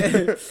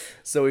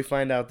 So we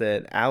find out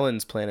that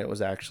Alan's planet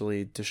was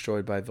actually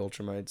destroyed by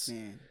Viltrumites.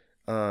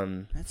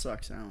 Man, that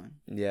sucks, Alan.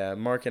 Yeah,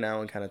 Mark and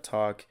Alan kind of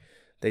talk.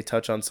 They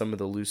touch on some of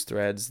the loose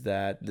threads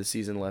that the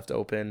season left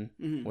open,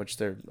 which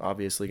they're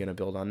obviously going to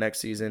build on next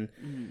season.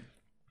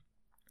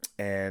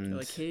 And they're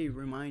like, hey,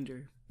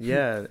 reminder.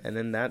 Yeah, and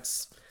then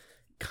that's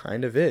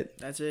kind of it.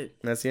 That's it.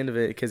 That's the end of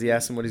it, because he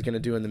asks him what he's going to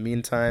do in the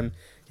meantime.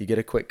 You get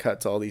a quick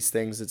cut to all these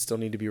things that still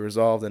need to be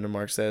resolved, and then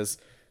Mark says,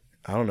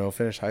 I don't know,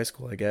 finish high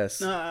school, I guess.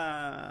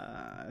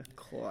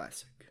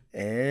 Classic.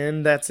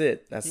 And that's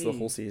it. That's the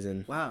whole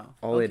season. Wow.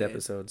 All 8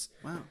 episodes.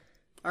 Wow.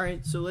 All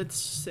right, so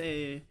let's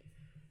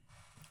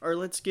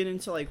get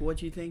into, like,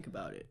 what you think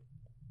about it.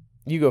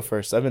 You go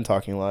first. I've been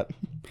talking a lot.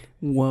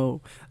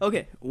 Whoa.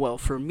 Okay, well,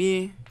 for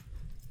me,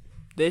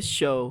 this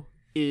show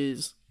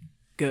is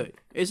good.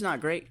 It's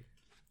not great.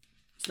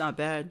 It's not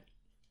bad.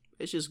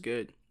 It's just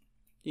good.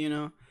 You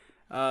know?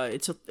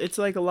 It's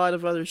like a lot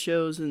of other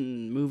shows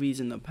and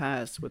movies in the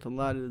past with a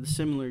lot of the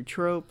similar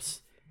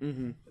tropes,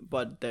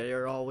 but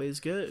they're always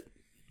good.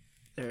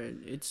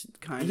 It's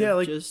kind of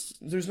like, just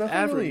there's nothing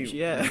average,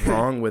 really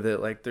wrong with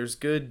it. Like, there's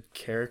good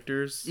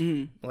characters.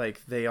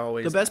 Like, they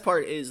always... The best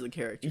part is the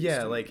characters.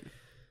 Yeah, like,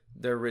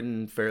 they're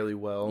written fairly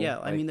well. Yeah,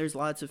 like, I mean, there's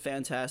lots of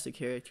fantastic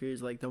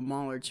characters, like the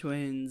Mahler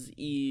twins,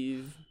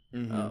 Eve,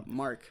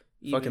 Mark.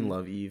 Even. Fucking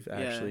love Eve,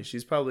 actually. Yeah.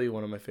 She's probably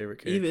one of my favorite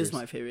characters. Eve is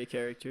my favorite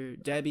character.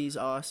 Debbie's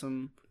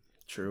awesome.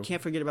 True.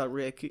 Can't forget about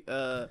Rick.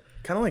 Kind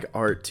of like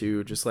art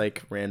too, just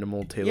like random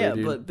old Taylor. Yeah,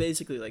 dude. but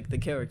basically, like the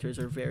characters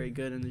are very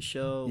good in the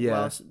show. Yeah.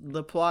 Whilst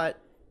the plot,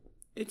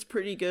 it's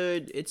pretty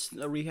good. It's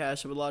a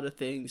rehash of a lot of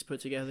things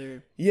put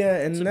together. Yeah,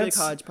 and it's a that's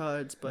big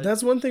hodgepodge. But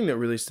that's one thing that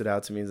really stood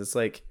out to me. Is it's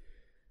like,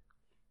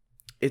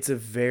 it's a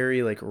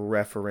very like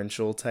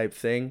referential type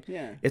thing.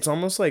 Yeah. It's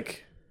almost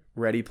like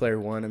Ready Player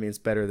One. I mean, it's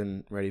better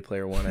than Ready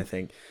Player One, I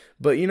think.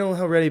 But you know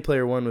how Ready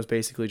Player One was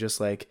basically just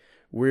like,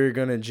 we're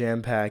gonna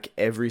jam pack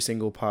every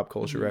single pop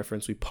culture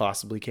reference we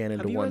possibly can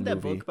into one movie.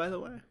 Have you read that book, by the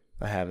way?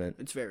 I haven't.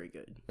 It's very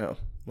good. Oh,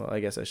 well, I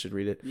guess I should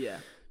read it. Yeah.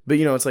 But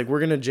you know, it's like we're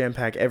gonna jam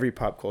pack every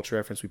pop culture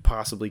reference we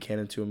possibly can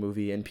into a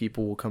movie, and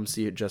people will come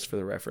see it just for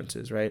the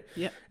references, right?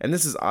 Yeah. And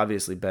this is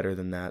obviously better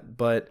than that,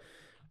 but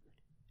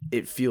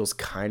it feels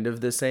kind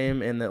of the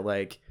same in that,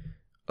 like,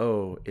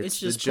 oh, it's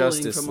just the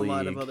Justice from League. A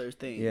lot of other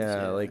things.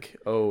 Yeah, like,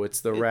 oh, it's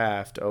the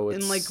Raft. Oh,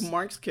 it's and like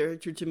Mark's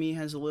character to me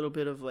has a little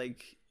bit of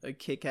like a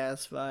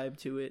kick-ass vibe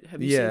to it.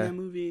 Have you seen that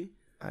movie?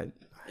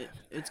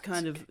 It's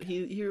kind of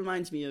he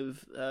reminds me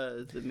of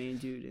the main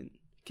dude in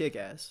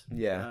Kick-Ass.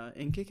 Yeah.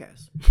 In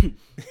Kick-Ass.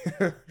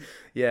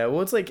 Yeah,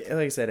 well, it's like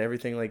I said,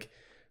 everything like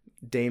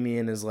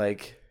Damien is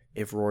like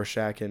if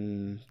Rorschach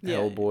and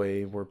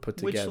Hellboy were put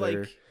together. Which,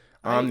 like,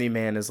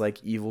 Omni-Man is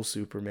like evil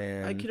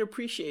Superman. I could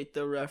appreciate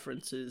the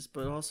references,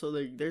 but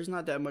also there's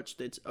not that much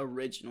that's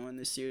original in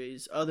this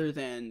series other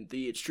than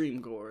the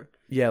extreme gore.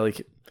 Yeah,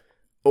 like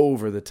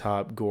over the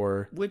top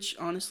gore. Which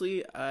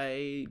honestly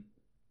I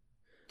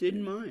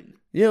didn't mind.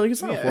 Yeah, like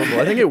it's not horrible.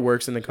 I think it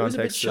works in the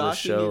context of the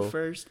show. At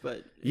first,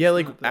 but yeah,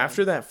 like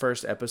after that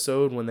first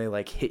episode when they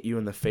like hit you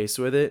in the face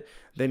with it,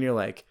 then you're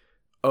like,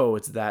 oh,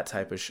 it's that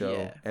type of show,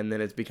 yeah. And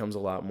then it becomes a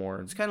lot more.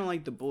 It's kind of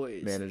like The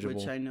Boys, manageable.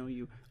 which I know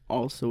you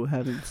also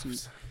haven't seen.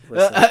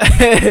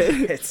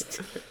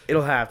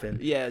 It'll happen.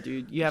 Yeah,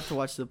 dude, you have to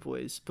watch The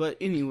Boys. But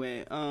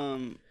anyway,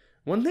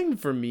 one thing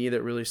for me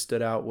that really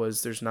stood out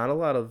was there's not a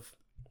lot of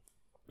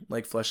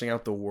like fleshing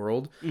out the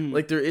world.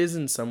 Like there is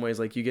in some ways,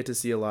 like you get to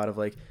see a lot of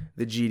like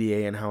the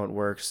GTA and how it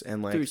works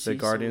and like the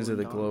Guardians of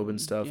the Globe and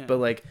stuff. Yeah. But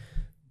like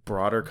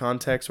broader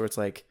context where it's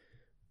like,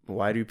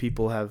 why do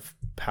people have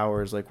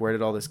powers? Like where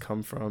did all this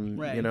come from?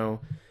 Right. You know?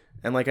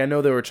 And like I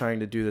know they were trying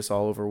to do this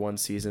all over one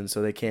season,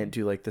 so they can't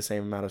do like the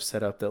same amount of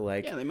setup that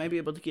like they might be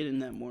able to get in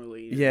that more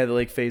later. Yeah, the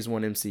like Phase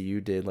 1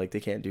 MCU did. Like they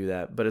can't do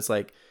that. But it's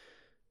like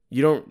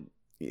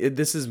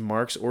this is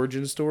Mark's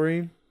origin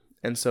story.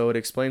 And so it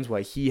explains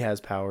why he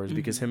has powers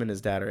because him and his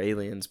dad are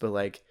aliens. But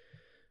like,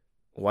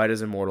 why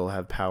does Immortal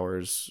have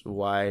powers?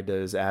 Why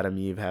does Adam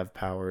Eve have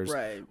powers?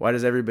 Right. Why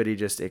does everybody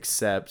just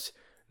accept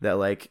that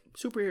like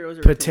superheroes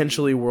are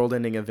potentially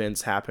world-ending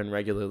events happen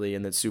regularly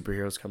and that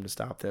superheroes come to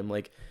stop them?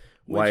 Like,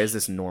 why is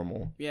this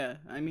normal? Yeah,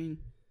 I mean,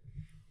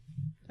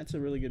 that's a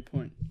really good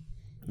point.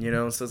 You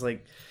know, so it's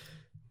like,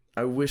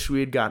 I wish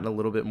we had gotten a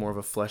little bit more of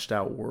a fleshed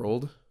out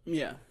world.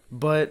 Yeah.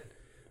 But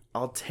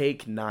I'll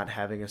take not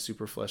having a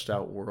super fleshed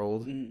out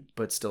world,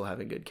 but still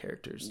having good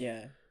characters.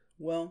 Yeah.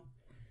 Well,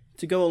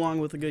 to go along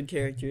with the good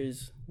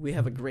characters, we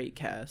have a great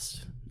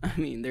cast. I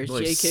mean, there's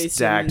like J.K.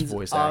 Simmons,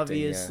 voice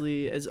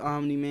obviously, as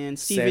Omni-Man,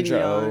 Stephen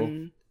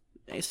Young,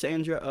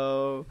 Sandra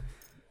Oh,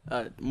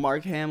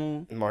 Mark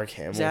Hamill,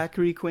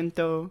 Zachary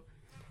Quinto,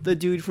 the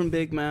dude from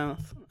Big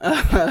Mouth.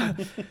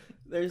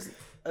 There's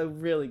a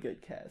really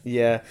good cast.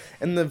 Yeah,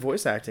 and the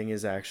voice acting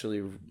is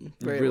actually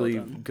really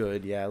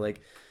good. Yeah,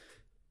 like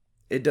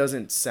it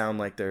doesn't sound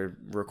like they're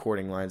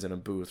recording lines in a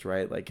booth,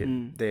 right? Like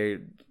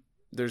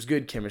there's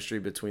good chemistry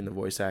between the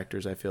voice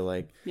actors. I feel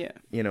like, yeah,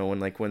 you know,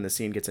 when the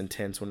scene gets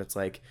intense, when it's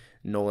like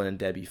Nolan and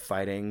Debbie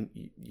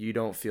fighting, you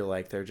don't feel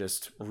like they're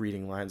just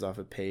reading lines off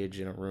a page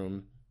in a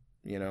room.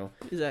 You know,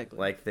 exactly.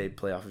 Like they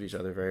play off of each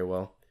other very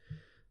well.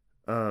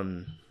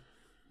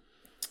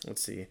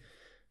 Let's see.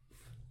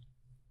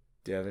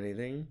 Do you have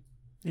anything?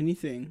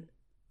 Anything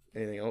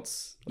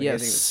else? Like yes.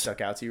 Anything that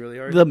stuck out to you really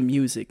hard? The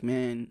music,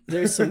 man.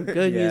 There's some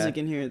good music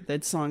in here.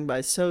 That song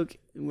by Soak,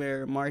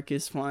 where Mark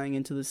is flying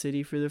into the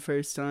city for the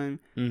first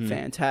time.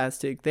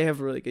 Fantastic. They have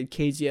a really good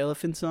Cage the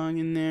Elephant song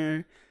in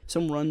there.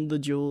 Some Run the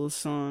Jewels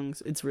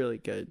songs. It's really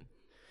good.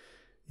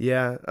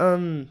 Yeah.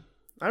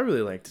 I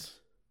really liked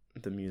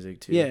the music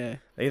too. Yeah.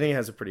 I think it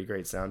has a pretty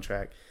great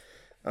soundtrack.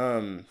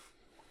 One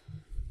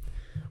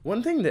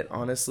thing that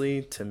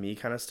honestly to me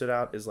kind of stood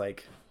out is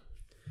like,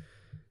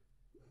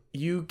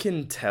 you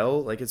can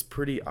tell, like it's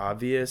pretty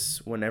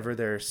obvious whenever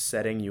they're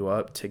setting you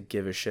up to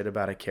give a shit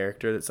about a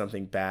character that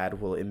something bad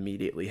will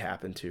immediately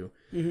happen to.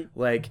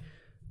 Like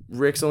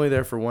Rick's only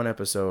there for one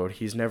episode.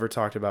 He's never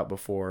talked about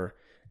before.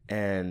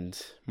 And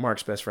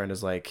Mark's best friend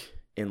is like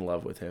in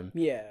love with him.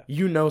 Yeah.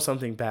 You know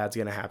something bad's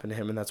going to happen to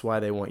him, and that's why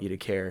they want you to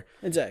care.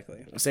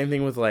 Exactly. Same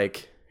thing with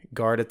like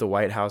guard at the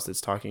White House that's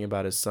talking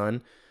about his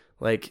son.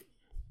 Like,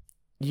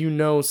 you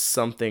know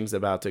something's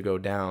about to go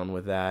down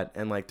with that.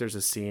 And like there's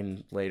a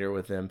scene later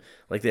with them.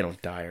 Like they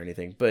don't die or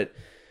anything, but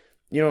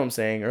you know what I'm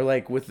saying? Or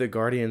like with the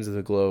Guardians of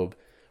the Globe,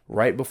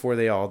 right before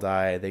they all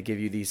die, they give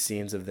you these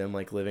scenes of them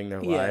like living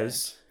their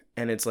lives.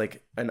 and it's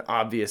like an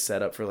obvious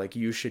setup for like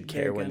you should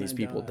care when these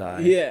people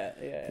die.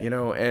 Yeah. You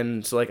know,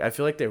 and so like I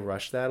feel like they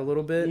rushed that a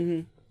little bit.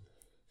 Mm-hmm.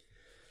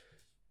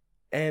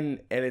 And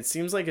it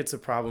seems like it's a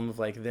problem of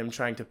like them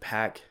trying to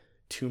pack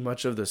too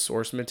much of the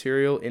source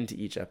material into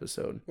each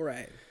episode.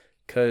 Right.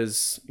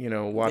 Because, you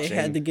know, watching... They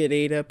had to get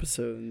 8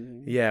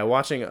 episodes. Yeah,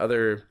 watching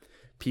other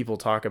people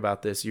talk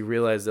about this, you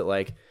realize that,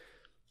 like,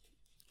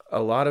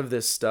 a lot of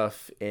this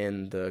stuff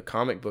in the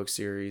comic book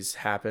series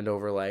happened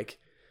over, like,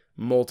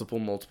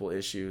 multiple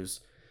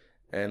issues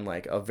and,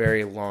 like, a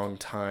very long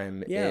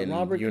time in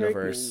Robert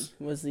universe.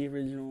 Kirkman was the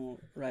original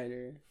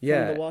writer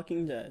from The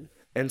Walking Dead.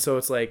 And so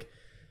it's like...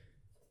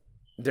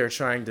 They're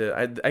trying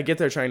to... I get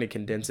they're trying to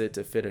condense it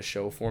to fit a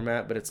show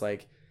format, but it's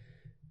like...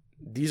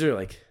 These are,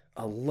 like...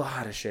 A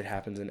lot of shit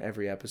happens in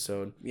every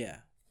episode. Yeah.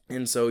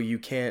 And so you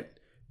can't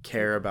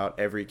care about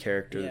every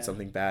character that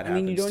something bad happens to.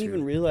 I mean, you don't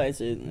even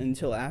realize it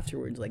until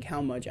afterwards, like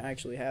how much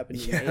actually happened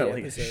in 8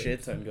 like episodes. A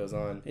shit ton goes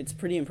on. It's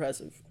pretty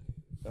impressive.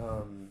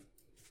 Well,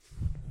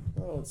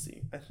 let's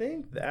see. I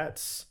think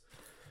that's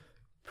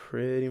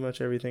pretty much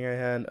everything I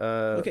had.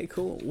 Okay,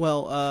 cool.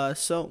 Well,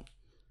 so...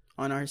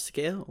 On our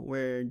scale,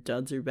 where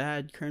duds are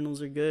bad,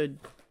 kernels are good,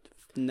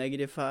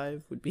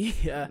 -5 would be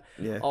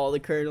all the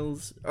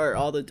kernels, or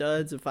all the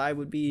duds, 5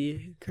 would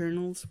be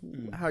kernels.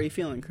 How are you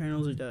feeling,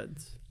 kernels or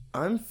duds?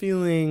 I'm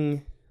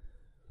feeling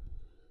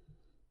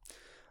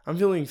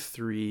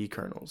 3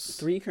 kernels.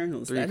 3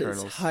 kernels? 3 that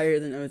kernels. Is higher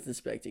than I was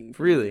expecting.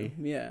 Really?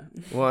 Yeah.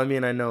 Well, I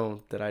mean, I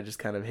know that I just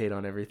kind of hate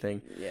on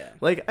everything. Yeah.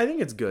 Like, I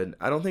think it's good.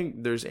 I don't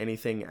think there's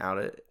anything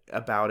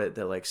about it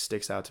that, like,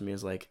 sticks out to me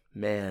as, like,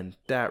 man,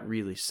 that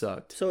really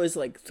sucked. So is,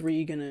 like,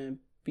 3 gonna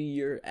be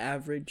your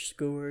average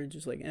score?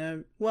 Just like,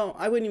 well,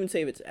 I wouldn't even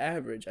say if it's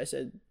average. I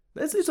said...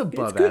 It's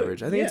above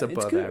average. I think it's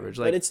above average.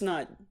 Like, but it's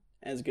not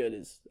as good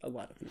as a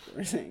lot of people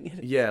are saying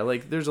it. Yeah,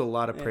 like, there's a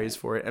lot of praise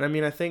for it. And, I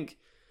mean, I think...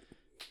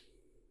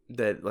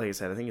 that, like I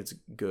said, I think it's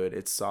good.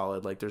 It's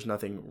solid. Like, there's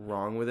nothing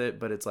wrong with it,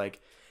 but it's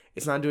like,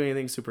 it's not doing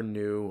anything super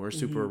new or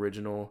super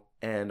original.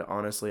 And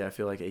honestly, I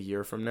feel like a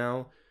year from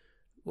now,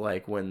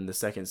 like when the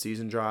second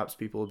season drops,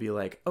 people will be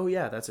like, "Oh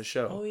yeah, that's a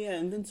show." Oh yeah,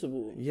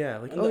 Invincible. Yeah,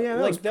 like that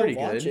was pretty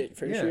good. Watch it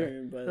for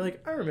sure. But they're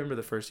like, I remember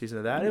the first season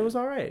of that. It was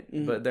all right,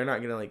 but they're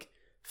not gonna like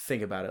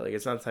think about it. Like,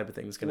 it's not the type of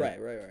thing that's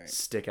gonna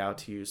stick out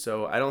to you.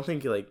 So I don't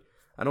think I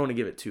don't want to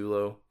give it too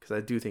low because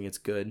I do think it's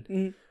good.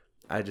 Mm-hmm.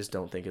 I just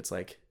don't think it's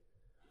like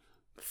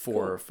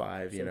 4 or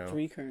 5, you know.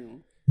 3 kernel.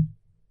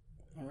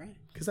 All right.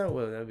 Because that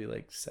would be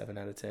like 7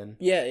 out of 10.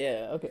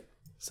 Yeah. Okay.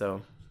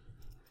 So,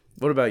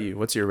 what about you?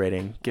 What's your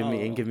rating? Give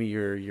me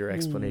your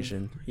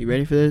explanation. You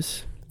ready for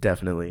this?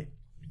 Definitely.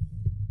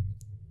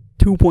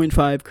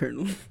 2.5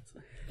 kernel.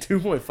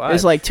 2.5.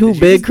 It's like 2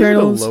 big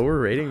kernels. A lower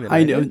rating than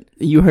I know. did?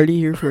 You heard it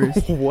here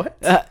first. What?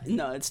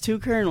 No, it's 2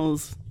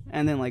 kernels,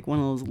 and then like one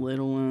of those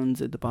little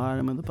ones at the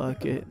bottom of the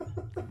bucket.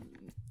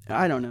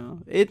 I don't know.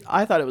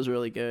 I thought it was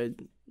really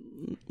good.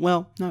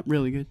 Well, not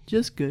really good,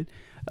 just good.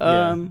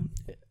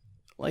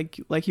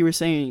 Like you were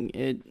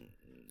saying,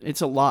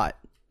 it's a lot.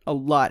 A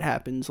lot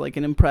happens, like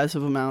an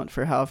impressive amount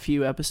for how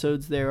few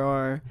episodes there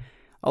are.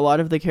 A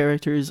lot of the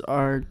characters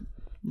are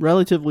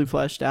relatively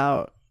fleshed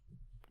out.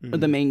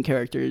 The main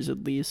characters,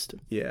 at least.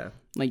 Yeah.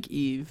 Like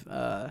Eve,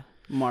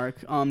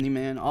 Mark,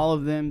 Omni-Man, all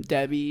of them.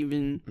 Debbie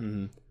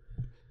even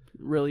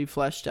really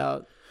fleshed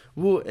out.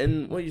 Well,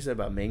 and what you said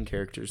about main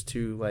characters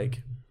too,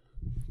 like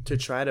to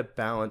try to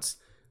balance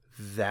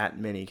that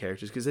many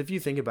characters, because if you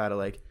think about it,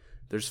 like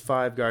there's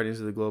 5 Guardians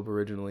of the Globe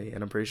originally,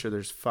 and I'm pretty sure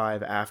there's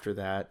 5 after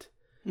that,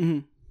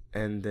 and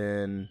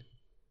then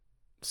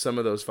some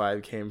of those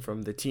 5 came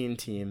from the teen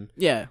team,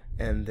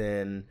 and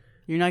then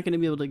you're not going to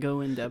be able to go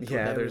in depth with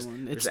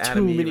everyone. There's it's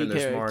Adam too Eve, many and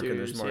there's characters. Mark, and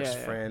there's Mark's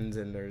friends,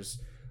 and there's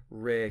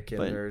Rick,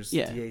 and there's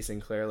D.A.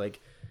 Sinclair.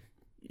 Like,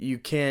 you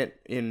can't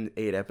in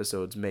 8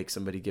 episodes make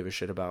somebody give a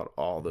shit about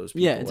all those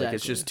people. Exactly. Like,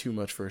 it's just too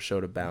much for a show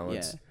to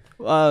balance.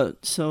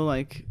 So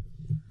like,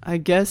 I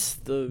guess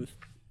the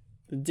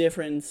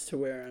difference to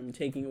where I'm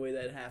taking away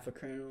that half a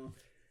kernel,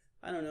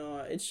 I don't know.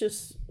 It's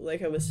just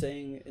like I was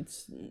saying,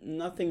 it's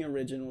nothing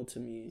original to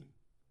me.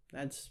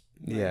 That's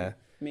my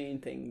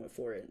main thing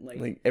for it.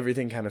 Like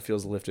everything kind of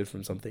feels lifted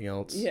from something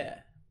else. Yeah,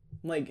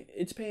 like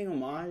it's paying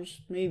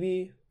homage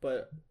maybe,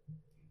 but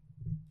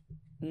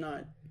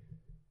not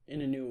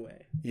in a new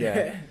way.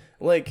 Yeah,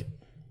 like.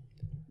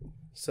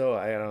 So,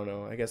 I don't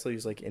know. I guess I'll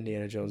use, like,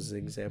 Indiana Jones as an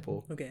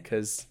example. Okay.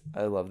 Because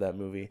I love that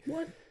movie.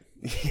 What?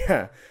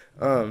 Yeah.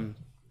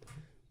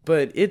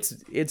 But it's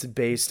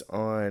based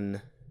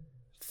on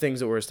things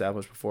that were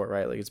established before,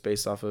 right? Like, it's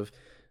based off of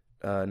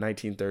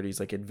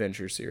 1930s, like,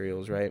 adventure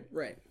serials, right?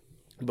 Right.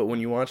 But when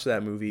you watch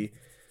that movie,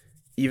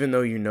 even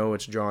though you know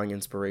it's drawing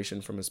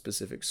inspiration from a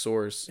specific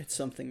source... It's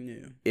something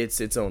new.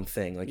 It's its own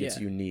thing. Like, it's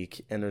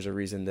unique. And there's a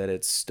reason that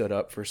it's stood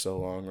up for so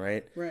long,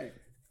 right? Right.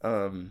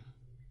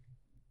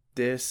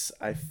 This,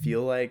 I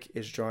feel like,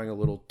 is drawing a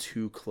little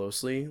too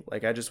closely.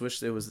 Like, I just wish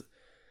they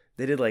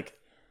did, like,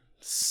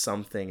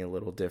 something a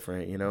little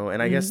different, you know?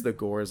 And I guess the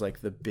gore is,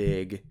 like, the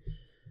big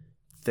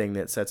thing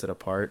that sets it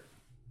apart.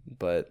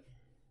 But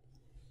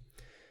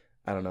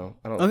I don't know.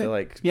 I don't feel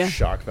like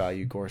shock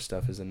value gore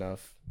stuff is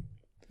enough.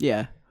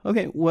 Yeah.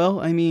 Okay. Well,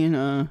 I mean,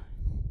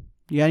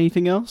 you got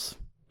anything else?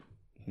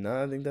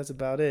 No, I think that's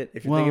about it.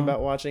 If you're thinking about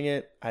watching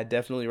it, I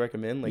definitely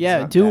recommend. Like,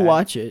 yeah, do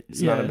watch it.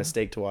 It's not a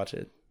mistake to watch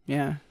it.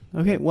 Yeah.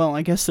 Okay. Well,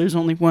 I guess there's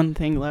only one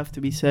thing left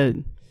to be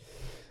said.